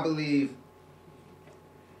I believe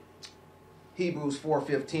Hebrews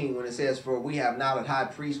 4:15 when it says, for we have not a high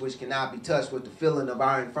priest which cannot be touched with the feeling of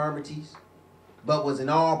our infirmities, but was in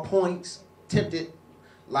all points tempted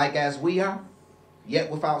like as we are, yet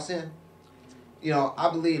without sin? You know, I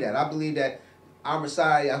believe that. I believe that our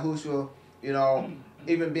Messiah, Yahushua, you know,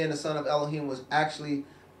 even being the son of Elohim, was actually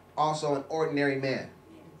also an ordinary man.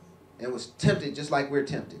 And was tempted just like we're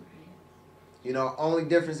tempted. You know, only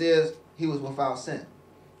difference is he was without sin.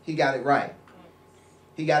 He got it right.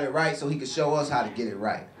 He got it right so he could show us how to get it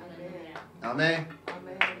right. Amen.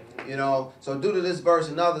 Amen. You know, so due to this verse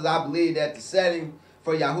and others, I believe that the setting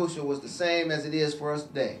for Yahushua was the same as it is for us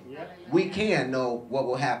today. We can know what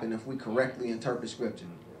will happen if we correctly interpret Scripture.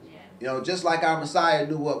 You know, just like our Messiah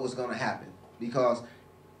knew what was going to happen because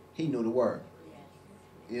he knew the word.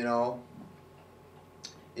 You know,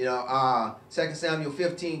 2 Samuel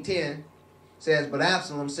 15:10 says, but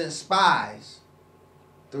Absalom sent spies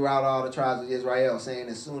throughout all the tribes of Israel, saying,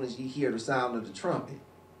 as soon as ye hear the sound of the trumpet,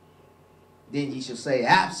 then ye shall say,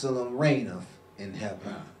 Absalom reigneth in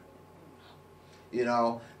Hebron. You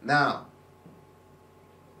know, now,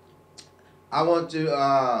 I want to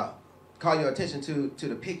call your attention to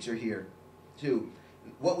the picture here, too.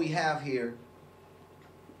 What we have here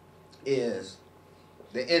is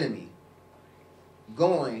the enemy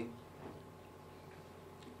going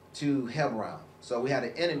to Hebron. So we had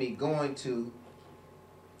an enemy going to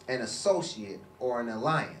an associate or an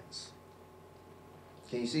alliance.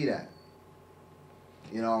 Can you see that?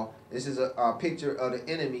 You know, this is a picture of the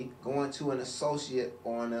enemy going to an associate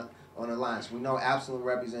or an alliance. We know Absalom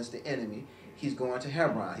represents the enemy. He's going to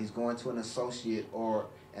Hebron. He's going to an associate or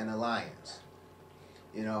an alliance.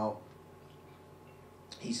 You know,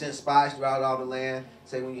 he sent spies throughout all the land.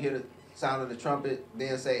 Say, when you hear the sound of the trumpet,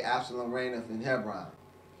 then say, Absalom reigneth in Hebron.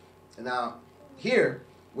 And now, here,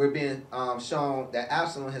 we're being shown that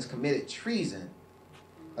Absalom has committed treason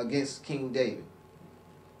against King David.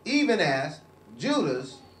 Even as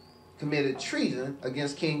Judas committed treason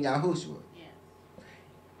against King Yahushua.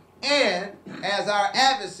 And as our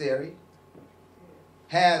adversary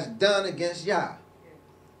has done against Yah.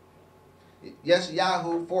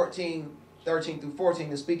 Yeshayahu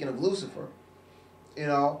 14:13-14 is speaking of Lucifer. You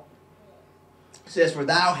know, says, for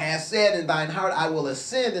thou hast said in thine heart, I will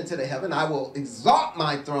ascend into the heaven. I will exalt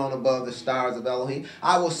my throne above the stars of Elohim.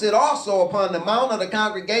 I will sit also upon the mount of the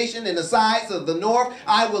congregation in the sides of the north.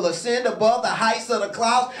 I will ascend above the heights of the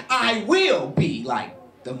clouds. I will be like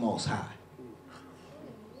the Most High.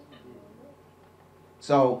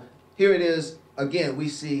 So here it is. Again, we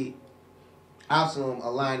see Absalom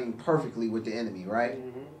aligning perfectly with the enemy, right?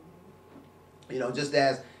 You know, just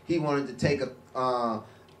as he wanted to take a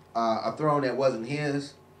throne that wasn't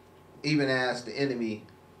his, even as the enemy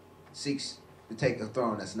seeks to take a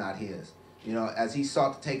throne that's not his. You know, as he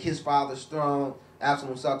sought to take his father's throne,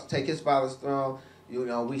 Absalom sought to take his father's throne, you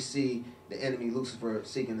know, we see the enemy Lucifer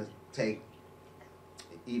seeking to take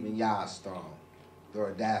even Yah's throne. The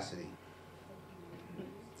audacity.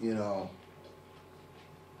 You know.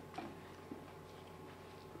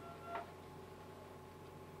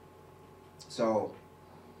 So,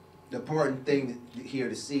 the important thing here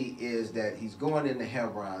to see is that he's going into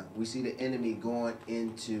Hebron. We see the enemy going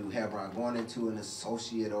into Hebron, going into an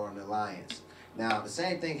associate or an alliance. Now, the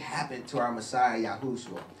same thing happened to our Messiah,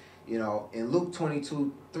 Yahushua. You know, in Luke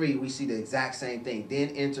 22:3, we see the exact same thing. Then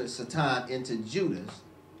entered Satan into Judas,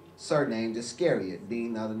 surnamed Iscariot,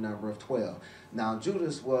 being of the number of 12. Now,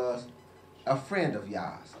 Judas was a friend of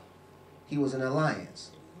Yah's. He was an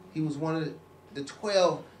alliance. He was one of the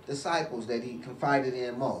 12 disciples that he confided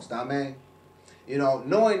in most. Amen. You know,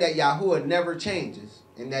 knowing that Yahuwah never changes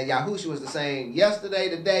and that Yahushua is the same yesterday,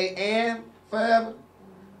 today, and forever,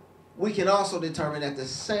 we can also determine that the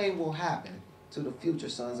same will happen to the future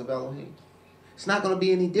sons of Elohim. It's not going to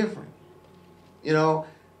be any different. You know,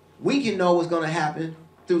 we can know what's going to happen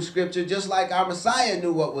through Scripture just like our Messiah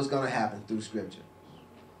knew what was going to happen through Scripture.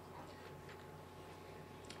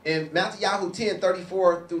 In Matthew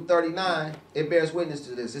 10:34-39, it bears witness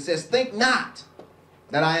to this. It says, think not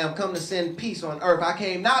that I am come to send peace on earth. I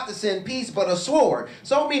came not to send peace, but a sword.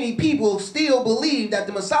 So many people still believe that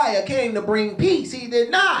the Messiah came to bring peace. He did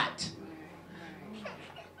not.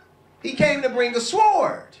 He came to bring a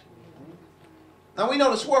sword. Now we know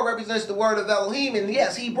the sword represents the word of Elohim, and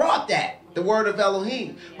yes, he brought that, the word of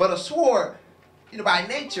Elohim. But a sword, you know, by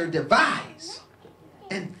nature divides.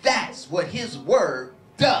 And that's what his word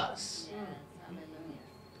does.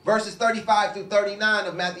 Verses 35-39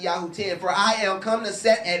 of Matthew 10. For I am come to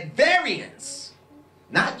set at variance,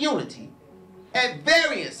 not unity, at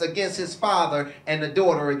variance against his father, and the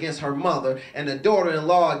daughter against her mother, and the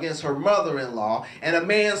daughter-in-law against her mother-in-law, and a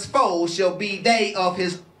man's foes shall be they of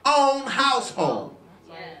his own household.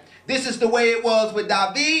 This is the way it was with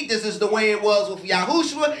David. This is the way it was with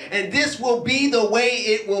Yahushua. And this will be the way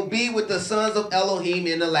it will be with the sons of Elohim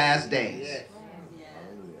in the last days. Yes.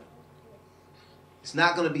 It's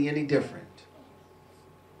not going to be any different.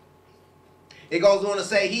 It goes on to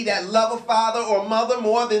say, he that loveth father or mother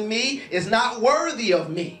more than me is not worthy of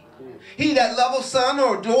me. He that loveth son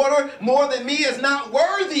or daughter more than me is not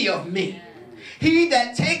worthy of me. He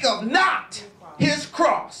that taketh not his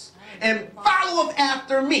cross and followeth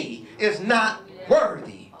after me is not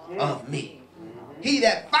worthy of me. He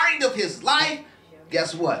that findeth his life,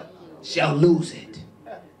 guess what? Shall lose it.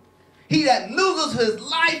 He that loses his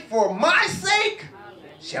life for my sake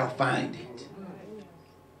shall find it.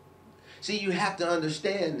 See, you have to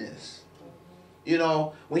understand this. You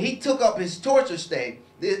know, when he took up his torture stake,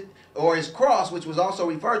 or his cross, which was also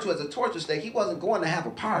referred to as a torture stake, he wasn't going to have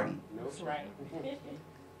a party. That's right.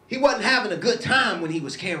 He wasn't having a good time when he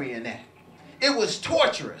was carrying that. It was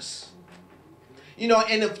torturous. You know,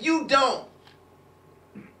 and if you don't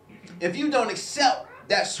accept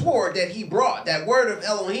that sword that he brought, that word of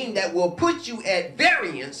Elohim that will put you at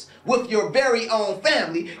variance with your very own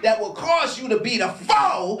family, that will cause you to be the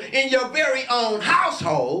foe in your very own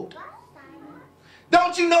household,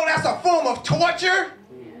 don't you know that's a form of torture?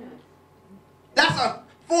 That's a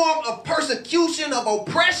form of persecution, of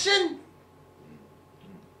oppression.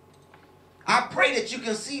 I pray that you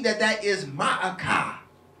can see that that is ma'akah.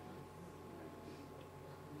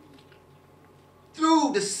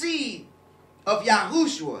 Through the seed of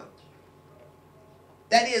Yahushua,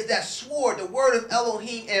 that is that sword, the word of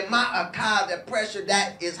Elohim and ma'akah, that pressure,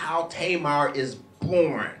 that is how Tamar is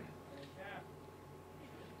born.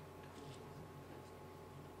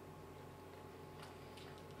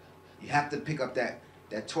 You have to pick up that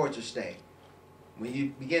torture stake. When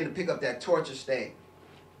you begin to pick up that torture stake,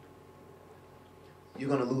 you're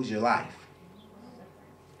going to lose your life.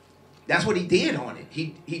 That's what he did on it.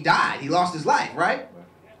 He died. He lost his life, right?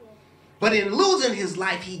 But in losing his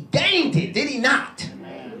life, he gained it, did he not?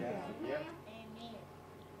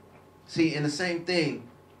 See, and the same thing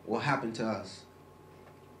will happen to us.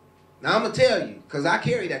 Now, I'm going to tell you, because I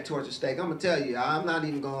carry that torture stake, I'm going to tell you, I'm not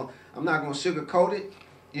going to sugarcoat it.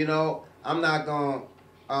 You know, I'm not going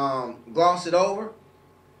to gloss it over.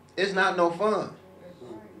 It's not no fun.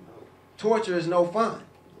 Torture is no fun.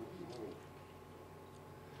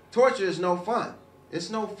 Torture is no fun. It's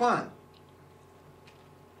no fun.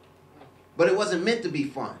 But it wasn't meant to be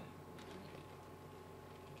fun.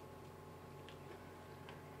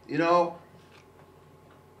 You know,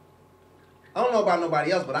 I don't know about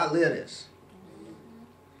nobody else, but I live this.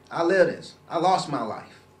 I live this. I lost my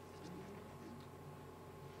life.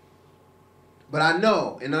 But I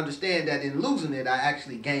know and understand that in losing it, I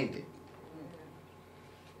actually gained it.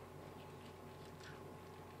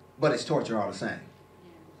 But it's torture all the same.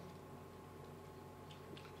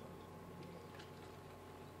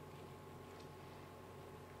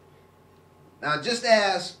 Now, just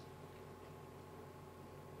as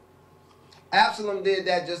Absalom did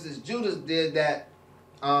that, just as Judas did that,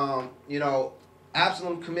 you know,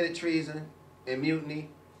 Absalom committed treason and mutiny.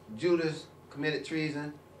 Judas committed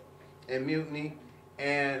treason and mutiny.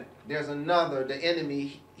 And there's another, the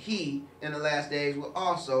enemy, he, in the last days, will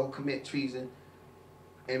also commit treason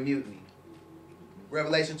and mutiny.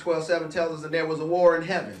 Revelation 12:7 tells us that there was a war in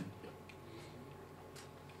heaven.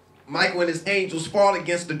 Michael and his angels fought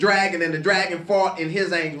against the dragon, and the dragon fought in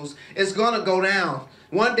his angels. It's going to go down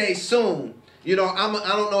one day soon. You know, I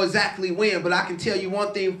don't know exactly when, but I can tell you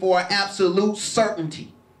one thing for absolute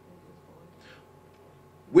certainty.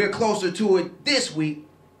 We're closer to it this week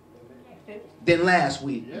than last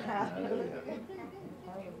week.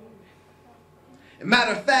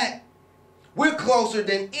 Matter of fact, we're closer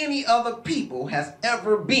than any other people has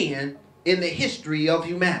ever been in the history of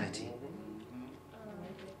humanity.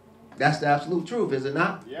 That's the absolute truth, is it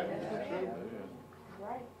not? Yeah.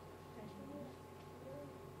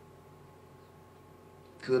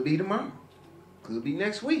 Could be tomorrow. Could be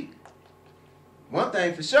next week. One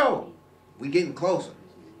thing for sure, we're getting closer.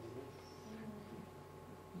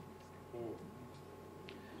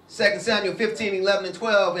 2 Samuel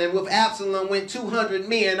 15:11-12, and with Absalom went 200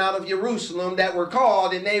 men out of Jerusalem that were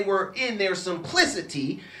called, and they were in their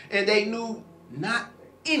simplicity, and they knew not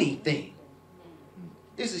anything.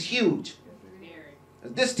 This is huge.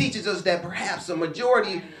 This teaches us that perhaps a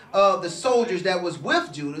majority of the soldiers that was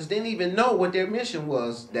with Judas didn't even know what their mission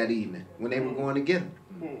was that evening when they were going to get him.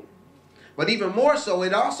 But even more so,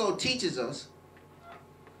 it also teaches us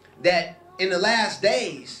that in the last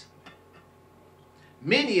days,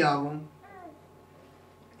 many of them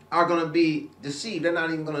are going to be deceived. They're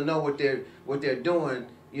not even going to know what they're doing,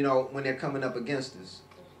 you know, when they're coming up against us.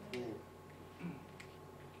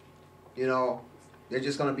 You know, they're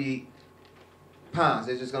just going to be pawns.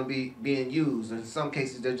 They're just going to be being used. In some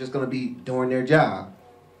cases, they're just going to be doing their job.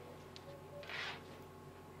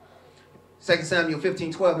 2 Samuel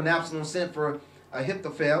 15:12, and Absalom sent for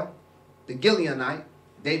Ahithophel, the Gileonite,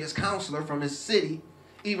 David's counselor from his city,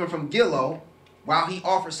 even from Gilo, while he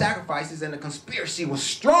offered sacrifices, and the conspiracy was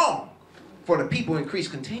strong, for the people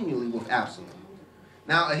increased continually with Absalom.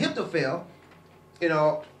 Now, Ahithophel, you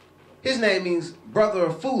know, his name means brother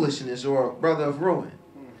of foolishness or brother of ruin.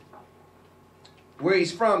 Where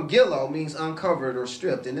he's from, Gilo, means uncovered or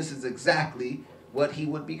stripped, and this is exactly what he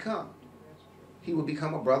would become. He would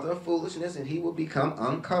become a brother of foolishness, and he would become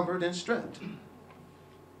uncovered and stripped.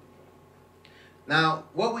 Now,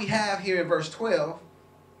 what we have here in verse 12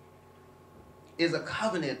 is a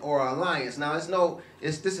covenant or an alliance. Now,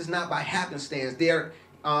 this is not by happenstance. There,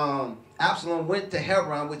 Absalom went to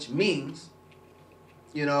Hebron, which means,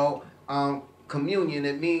 you know, communion.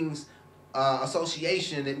 It means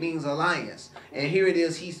association. It means alliance. And here it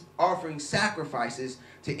is. He's offering sacrifices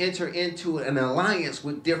to enter into an alliance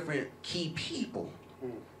with different key people.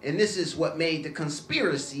 And this is what made the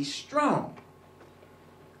conspiracy strong.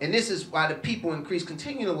 And this is why the people increased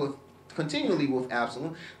continually with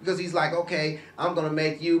Absalom, because he's like, okay, I'm going to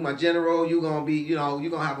make you my general. You're going to be, you know, you're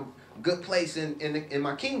going to have a good place in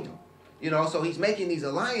my kingdom. You know, so he's making these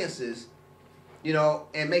alliances, you know,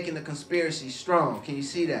 and making the conspiracy strong. Can you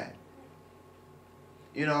see that?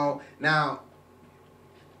 You know, now,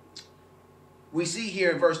 we see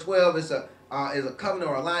here in verse 12 is a covenant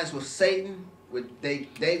or alliance with Satan, with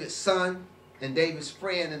David's son and David's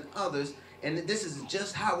friend and others. And this is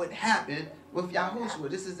just how it happened with Yahushua.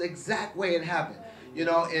 This is the exact way it happened. You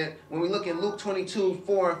know, and when we look in Luke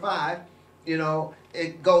 22:4-5, you know,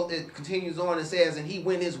 it continues on and says, and he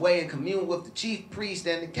went his way and communed with the chief priest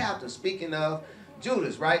and the captain. Speaking of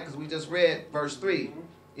Judas, right? Because we just read verse 3.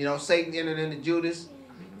 You know, Satan entered into Judas,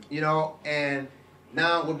 you know, and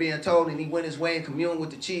now we're being told, and he went his way and communed with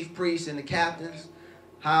the chief priests and the captains,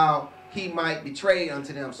 how he might betray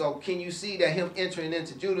unto them. So can you see that him entering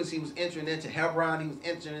into Judas, he was entering into Hebron, he was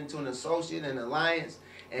entering into an associate and alliance,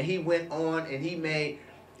 and he went on and he made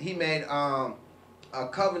a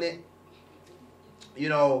covenant, you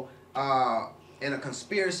know, and a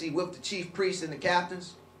conspiracy with the chief priests and the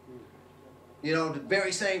captains. You know, the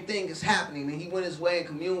very same thing is happening. And he went his way and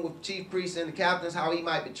communed with the chief priests and the captains, how he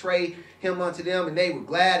might betray him unto them. And they were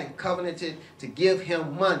glad and covenanted to give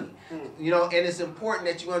him money. You know, and it's important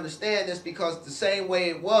that you understand this, because the same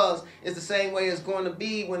way it was is the same way it's going to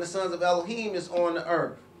be when the sons of Elohim is on the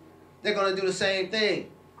earth. They're going to do the same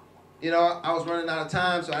thing. You know, I was running out of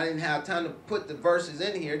time, so I didn't have time to put the verses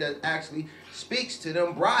in here that actually speaks to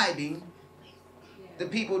them bribing the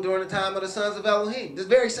people during the time of the sons of Elohim. This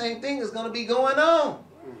very same thing is going to be going on.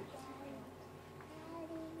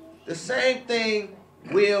 The same thing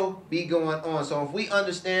will be going on. So if we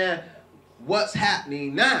understand what's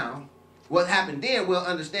happening now, what happened then, we'll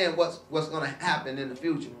understand what's going to happen in the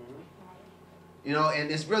future. You know, and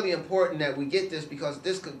it's really important that we get this, because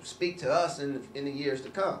this could speak to us in the years to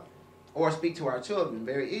come, or speak to our children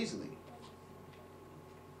very easily.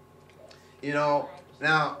 You know,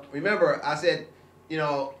 now remember I said, you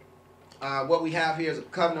know, what we have here is a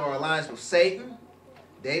covenant or alliance with Satan,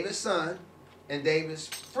 David's son, and David's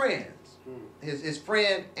friends, his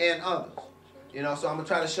friend and others. You know, so I'm going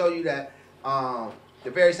to try to show you that the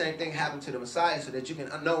very same thing happened to the Messiah, so that you can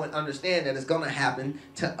know and understand that it's going to happen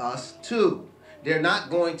to us too. They're not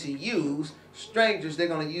going to use strangers. They're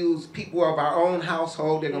going to use people of our own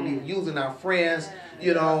household. They're going to be using our friends.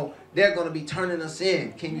 You know, they're going to be turning us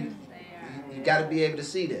in. You got to be able to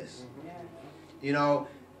see this. You know,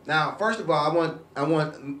 now, first of all, I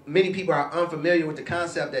want many people are unfamiliar with the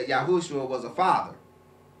concept that Yahushua was a father.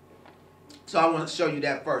 So I want to show you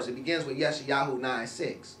that first. It begins with Yeshayahu 9:6.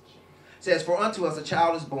 It says, "For unto us a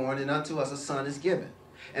child is born, and unto us a son is given.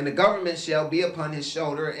 And the government shall be upon his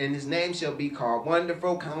shoulder, and his name shall be called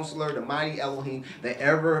Wonderful Counselor, the Mighty Elohim, the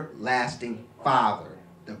Everlasting Father,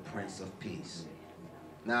 the Prince of Peace."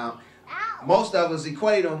 Now, most of us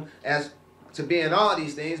equate him as to being all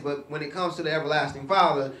these things, but when it comes to the Everlasting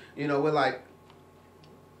Father, you know, we're like,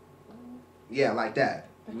 yeah, like that.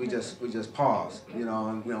 We just pause, you know,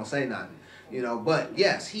 and we don't say nothing. You know, but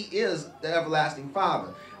yes, he is the Everlasting Father.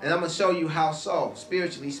 And I'm going to show you how so.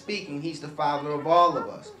 Spiritually speaking, he's the Father of all of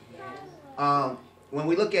us. When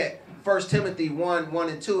we look at 1 Timothy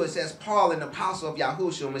 1:1-2, it says, "Paul, an apostle of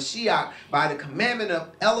Yahushua Mashiach, by the commandment of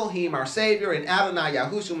Elohim, our Savior, and Adonai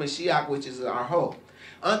Yahushua Mashiach, which is our hope.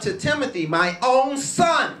 Unto Timothy, my own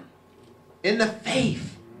son, in the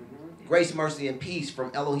faith, grace, mercy, and peace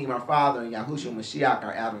from Elohim, our Father, and Yahushua Mashiach,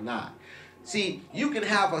 our Adonai." See, you can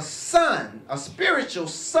have a son, a spiritual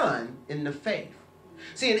son in the faith.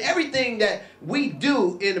 See, in everything that we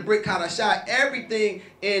do in the Brit Kadashah, everything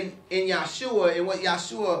in Yahshua and what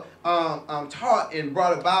Yahshua taught and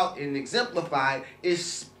brought about and exemplified is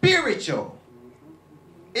spiritual.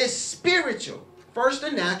 It's spiritual. First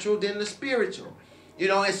the natural, then the spiritual. You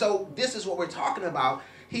know, and so this is what we're talking about.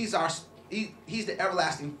 He's the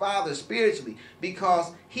everlasting Father spiritually,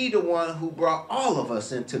 because he the one who brought all of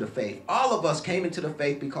us into the faith. All of us came into the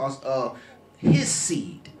faith because of his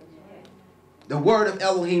seed. The word of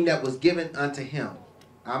Elohim that was given unto him.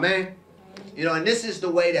 Amen. You know, and this is the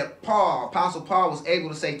way that Apostle Paul was able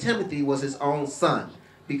to say Timothy was his own son,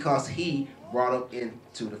 because he brought him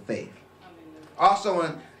into the faith. Also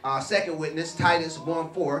in second witness, Titus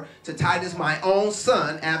 1:4, to Titus my own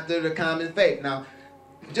son after the common faith. Now,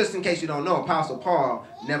 just in case you don't know, Apostle Paul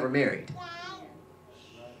never married.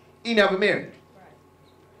 He never married.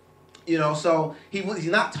 You know, so he's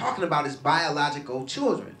not talking about his biological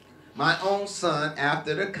children. My own son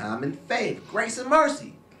after the common faith. Grace and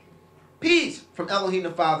mercy. Peace from Elohim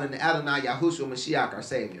the Father and Adonai Yahushua Mashiach our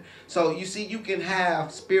Savior. So you see, you can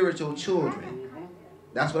have spiritual children.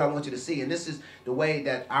 That's what I want you to see. And this is the way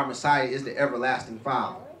that our Messiah is the everlasting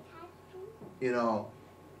Father. You know,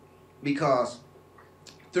 because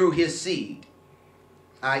through his seed,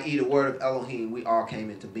 i.e. the word of Elohim, we all came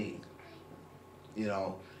into being. You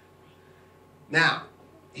know. Now,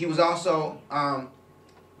 he was also,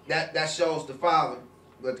 that shows the Father,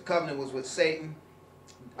 but the covenant was with Satan,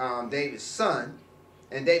 David's son.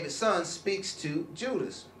 And David's son speaks to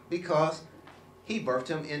Judas because he birthed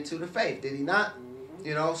him into the faith. Did he not?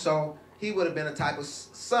 You know, so he would have been a type of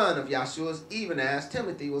son of Yahshua's, even as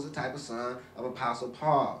Timothy was a type of son of Apostle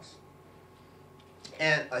Paul's.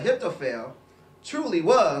 And Ahithophel truly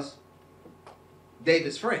was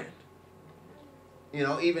David's friend. You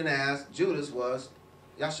know, even as Judas was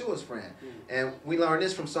Yahshua's friend. And we learn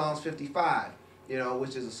this from Psalms 55, you know,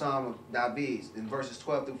 which is a psalm of David's. In verses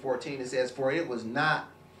 12 through 14, it says, For it was not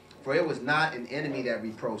an enemy that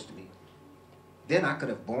reproached me. Then I could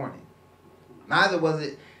have borne it. Neither was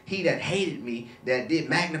it he that hated me that did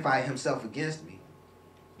magnify himself against me.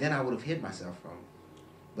 Then I would have hid myself from him.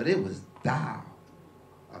 But it was thou,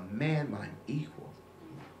 a man mine equal,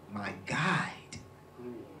 my guide,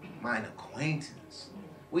 mine acquaintance.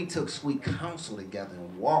 We took sweet counsel together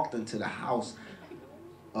and walked into the house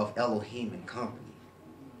of Elohim and company.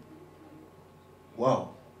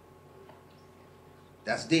 Whoa.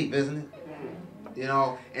 That's deep, isn't it? You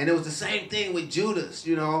know, and it was the same thing with Judas,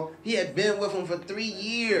 you know. He had been with him for 3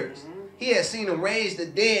 years. He had seen him raise the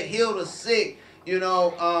dead, heal the sick, you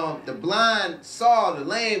know, the blind saw, the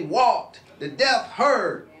lame walked, the deaf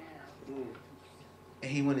heard.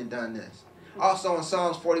 And he went and done this. Also in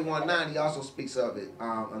Psalms 41:9, he also speaks of it.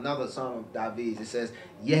 Another psalm of David's. It says,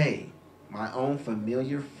 Yea, my own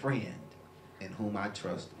familiar friend, in whom I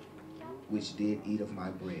trusted, which did eat of my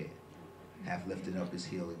bread, hath lifted up his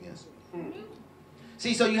heel against me.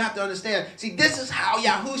 See, so you have to understand. See, this is how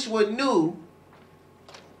Yahushua knew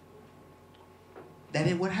that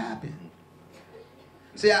it would happen.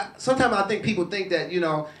 See, sometimes I think people think that, you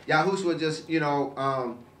know, Yahushua just, you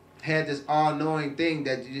know, had this all-knowing thing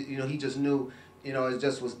that, you know, he just knew, you know, it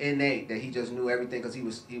just was innate, that he just knew everything because he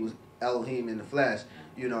was Elohim in the flesh,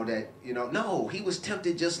 you know, that, you know, no, he was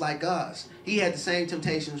tempted just like us. He had the same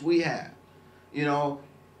temptations we have, you know,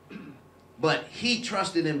 but he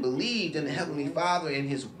trusted and believed in the Heavenly Father and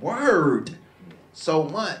his word so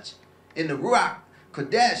much, in the Ruach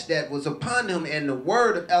Kodesh that was upon him and the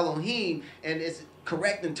word of Elohim and its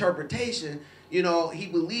correct interpretation. You know, he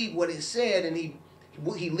believed what it said, and he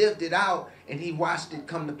lived it out, and he watched it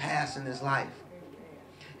come to pass in his life.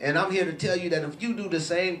 And I'm here to tell you that if you do the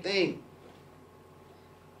same thing,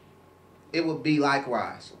 it will be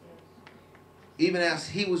likewise. Even as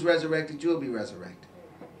he was resurrected, you'll be resurrected.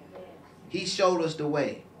 He showed us the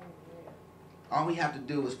way. All we have to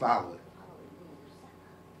do is follow it.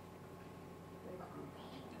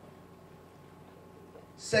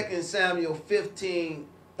 Second Samuel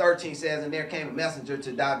 15:13 says, And there came a messenger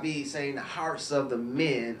to David, saying, The hearts of the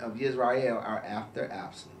men of Israel are after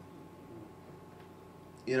Absalom.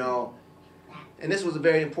 You know, and this was a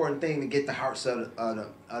very important thing, to get the hearts of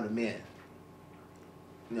the men.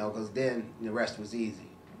 You know, because then the rest was easy.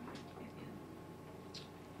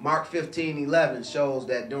 Mark 15:11 shows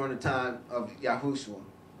that during the time of Yahushua,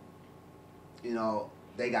 you know,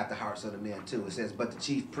 they got the hearts of the men too. It says, But the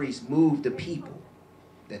chief priests moved the people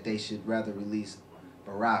that they should rather release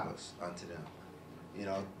Barabbas unto them. You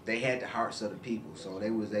know, they had the hearts of the people, so they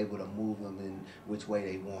was able to move them in which way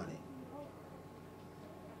they wanted.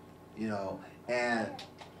 You know, and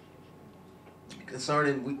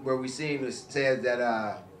concerning where we seen it says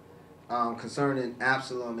that concerning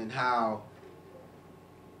Absalom and how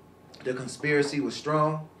the conspiracy was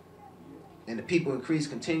strong and the people increased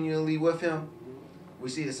continually with him. We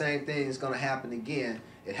see the same thing is going to happen again.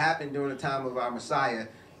 It happened during the time of our Messiah,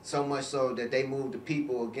 so much so that they moved the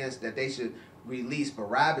people against that they should release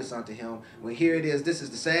Barabbas unto him. When here it is, this is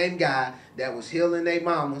the same guy that was healing their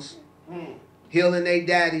mamas, healing their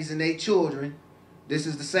daddies and their children. This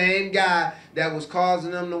is the same guy that was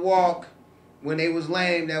causing them to walk when they was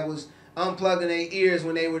lame, that was unplugging their ears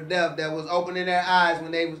when they were deaf, that was opening their eyes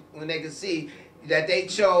when they could see, that they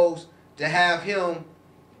chose to have him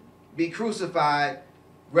be crucified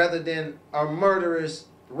rather than a murderous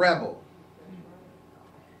rebel.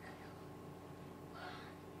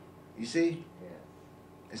 You see?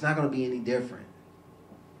 It's not going to be any different.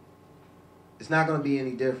 It's not going to be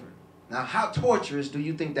any different. Now, how torturous do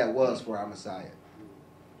you think that was for our Messiah?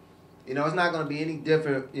 You know, it's not going to be any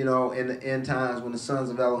different, you know, in the end times when the sons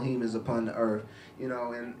of Elohim is upon the earth. You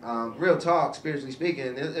know, and real talk, spiritually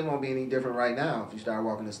speaking, it won't be any different right now if you start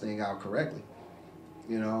walking this thing out correctly.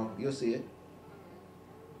 You know, you'll see it.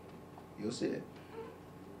 You'll see it.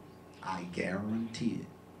 I guarantee it.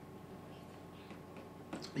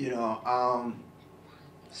 You know,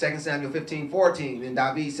 2 Samuel 15:14, and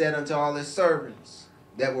David said unto all his servants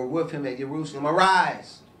that were with him at Jerusalem,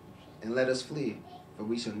 arise, and let us flee, for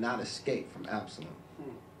we shall not escape from Absalom.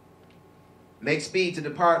 Make speed to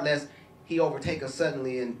depart, lest he overtake us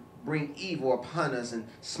suddenly and bring evil upon us, and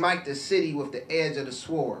smite the city with the edge of the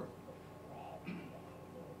sword.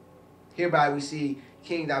 Hereby we see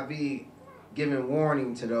King David giving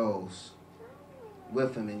warning to those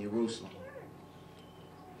with him in Jerusalem.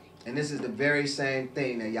 And this is the very same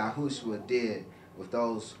thing that Yahushua did with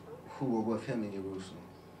those who were with him in Jerusalem.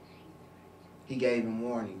 He gave them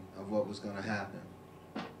warning of what was going to happen.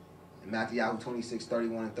 In Matthew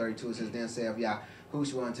 26:31 and 32, it says, Then saith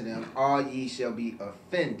Yahushua unto them, All ye shall be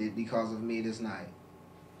offended because of me this night.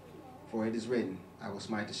 For it is written, I will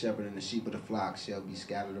smite the shepherd, and the sheep of the flock shall be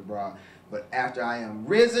scattered abroad. But after I am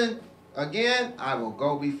risen again, I will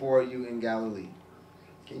go before you in Galilee.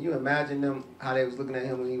 Can you imagine them, how they was looking at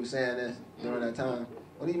him when he was saying this during that time?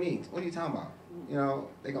 What do you mean? What are you talking about? You know,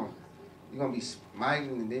 you're going to be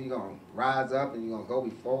smiting, and then you're going to rise up, and you're going to go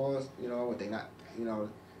before us. You know, what they not, you know,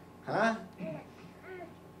 huh?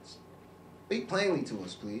 Speak plainly to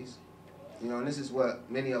us, please. You know, and this is what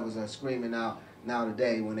many of us are screaming out now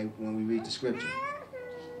today when we read the scripture.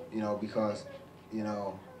 You know, because, you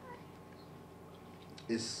know,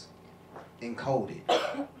 it's encoded.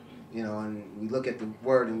 You know, and we look at the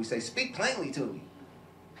word and we say, speak plainly to me.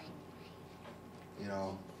 You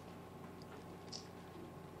know.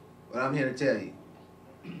 But I'm here to tell you,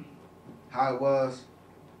 how it was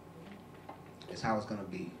is how it's going to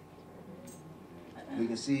be. We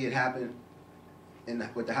can see it happen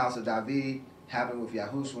with the house of David, happen with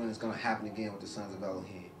Yahushua, and it's going to happen again with the sons of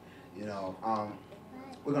Elohim. You know,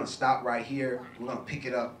 we're going to stop right here. We're going to pick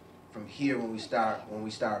it up from here when we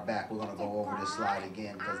start back. We're going to go over this slide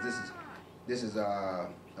again, because this is a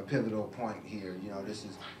pivotal point here. You know, this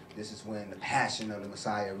is when the passion of the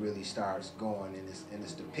Messiah really starts going, and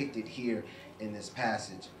it's depicted here in this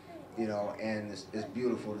passage. You know, and it's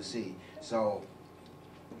beautiful to see. So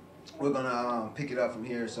we're going to pick it up from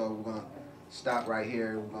here. So we're going to stop right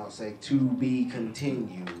here. We're going to say, to be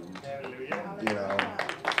continued. You know,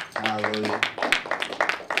 hallelujah.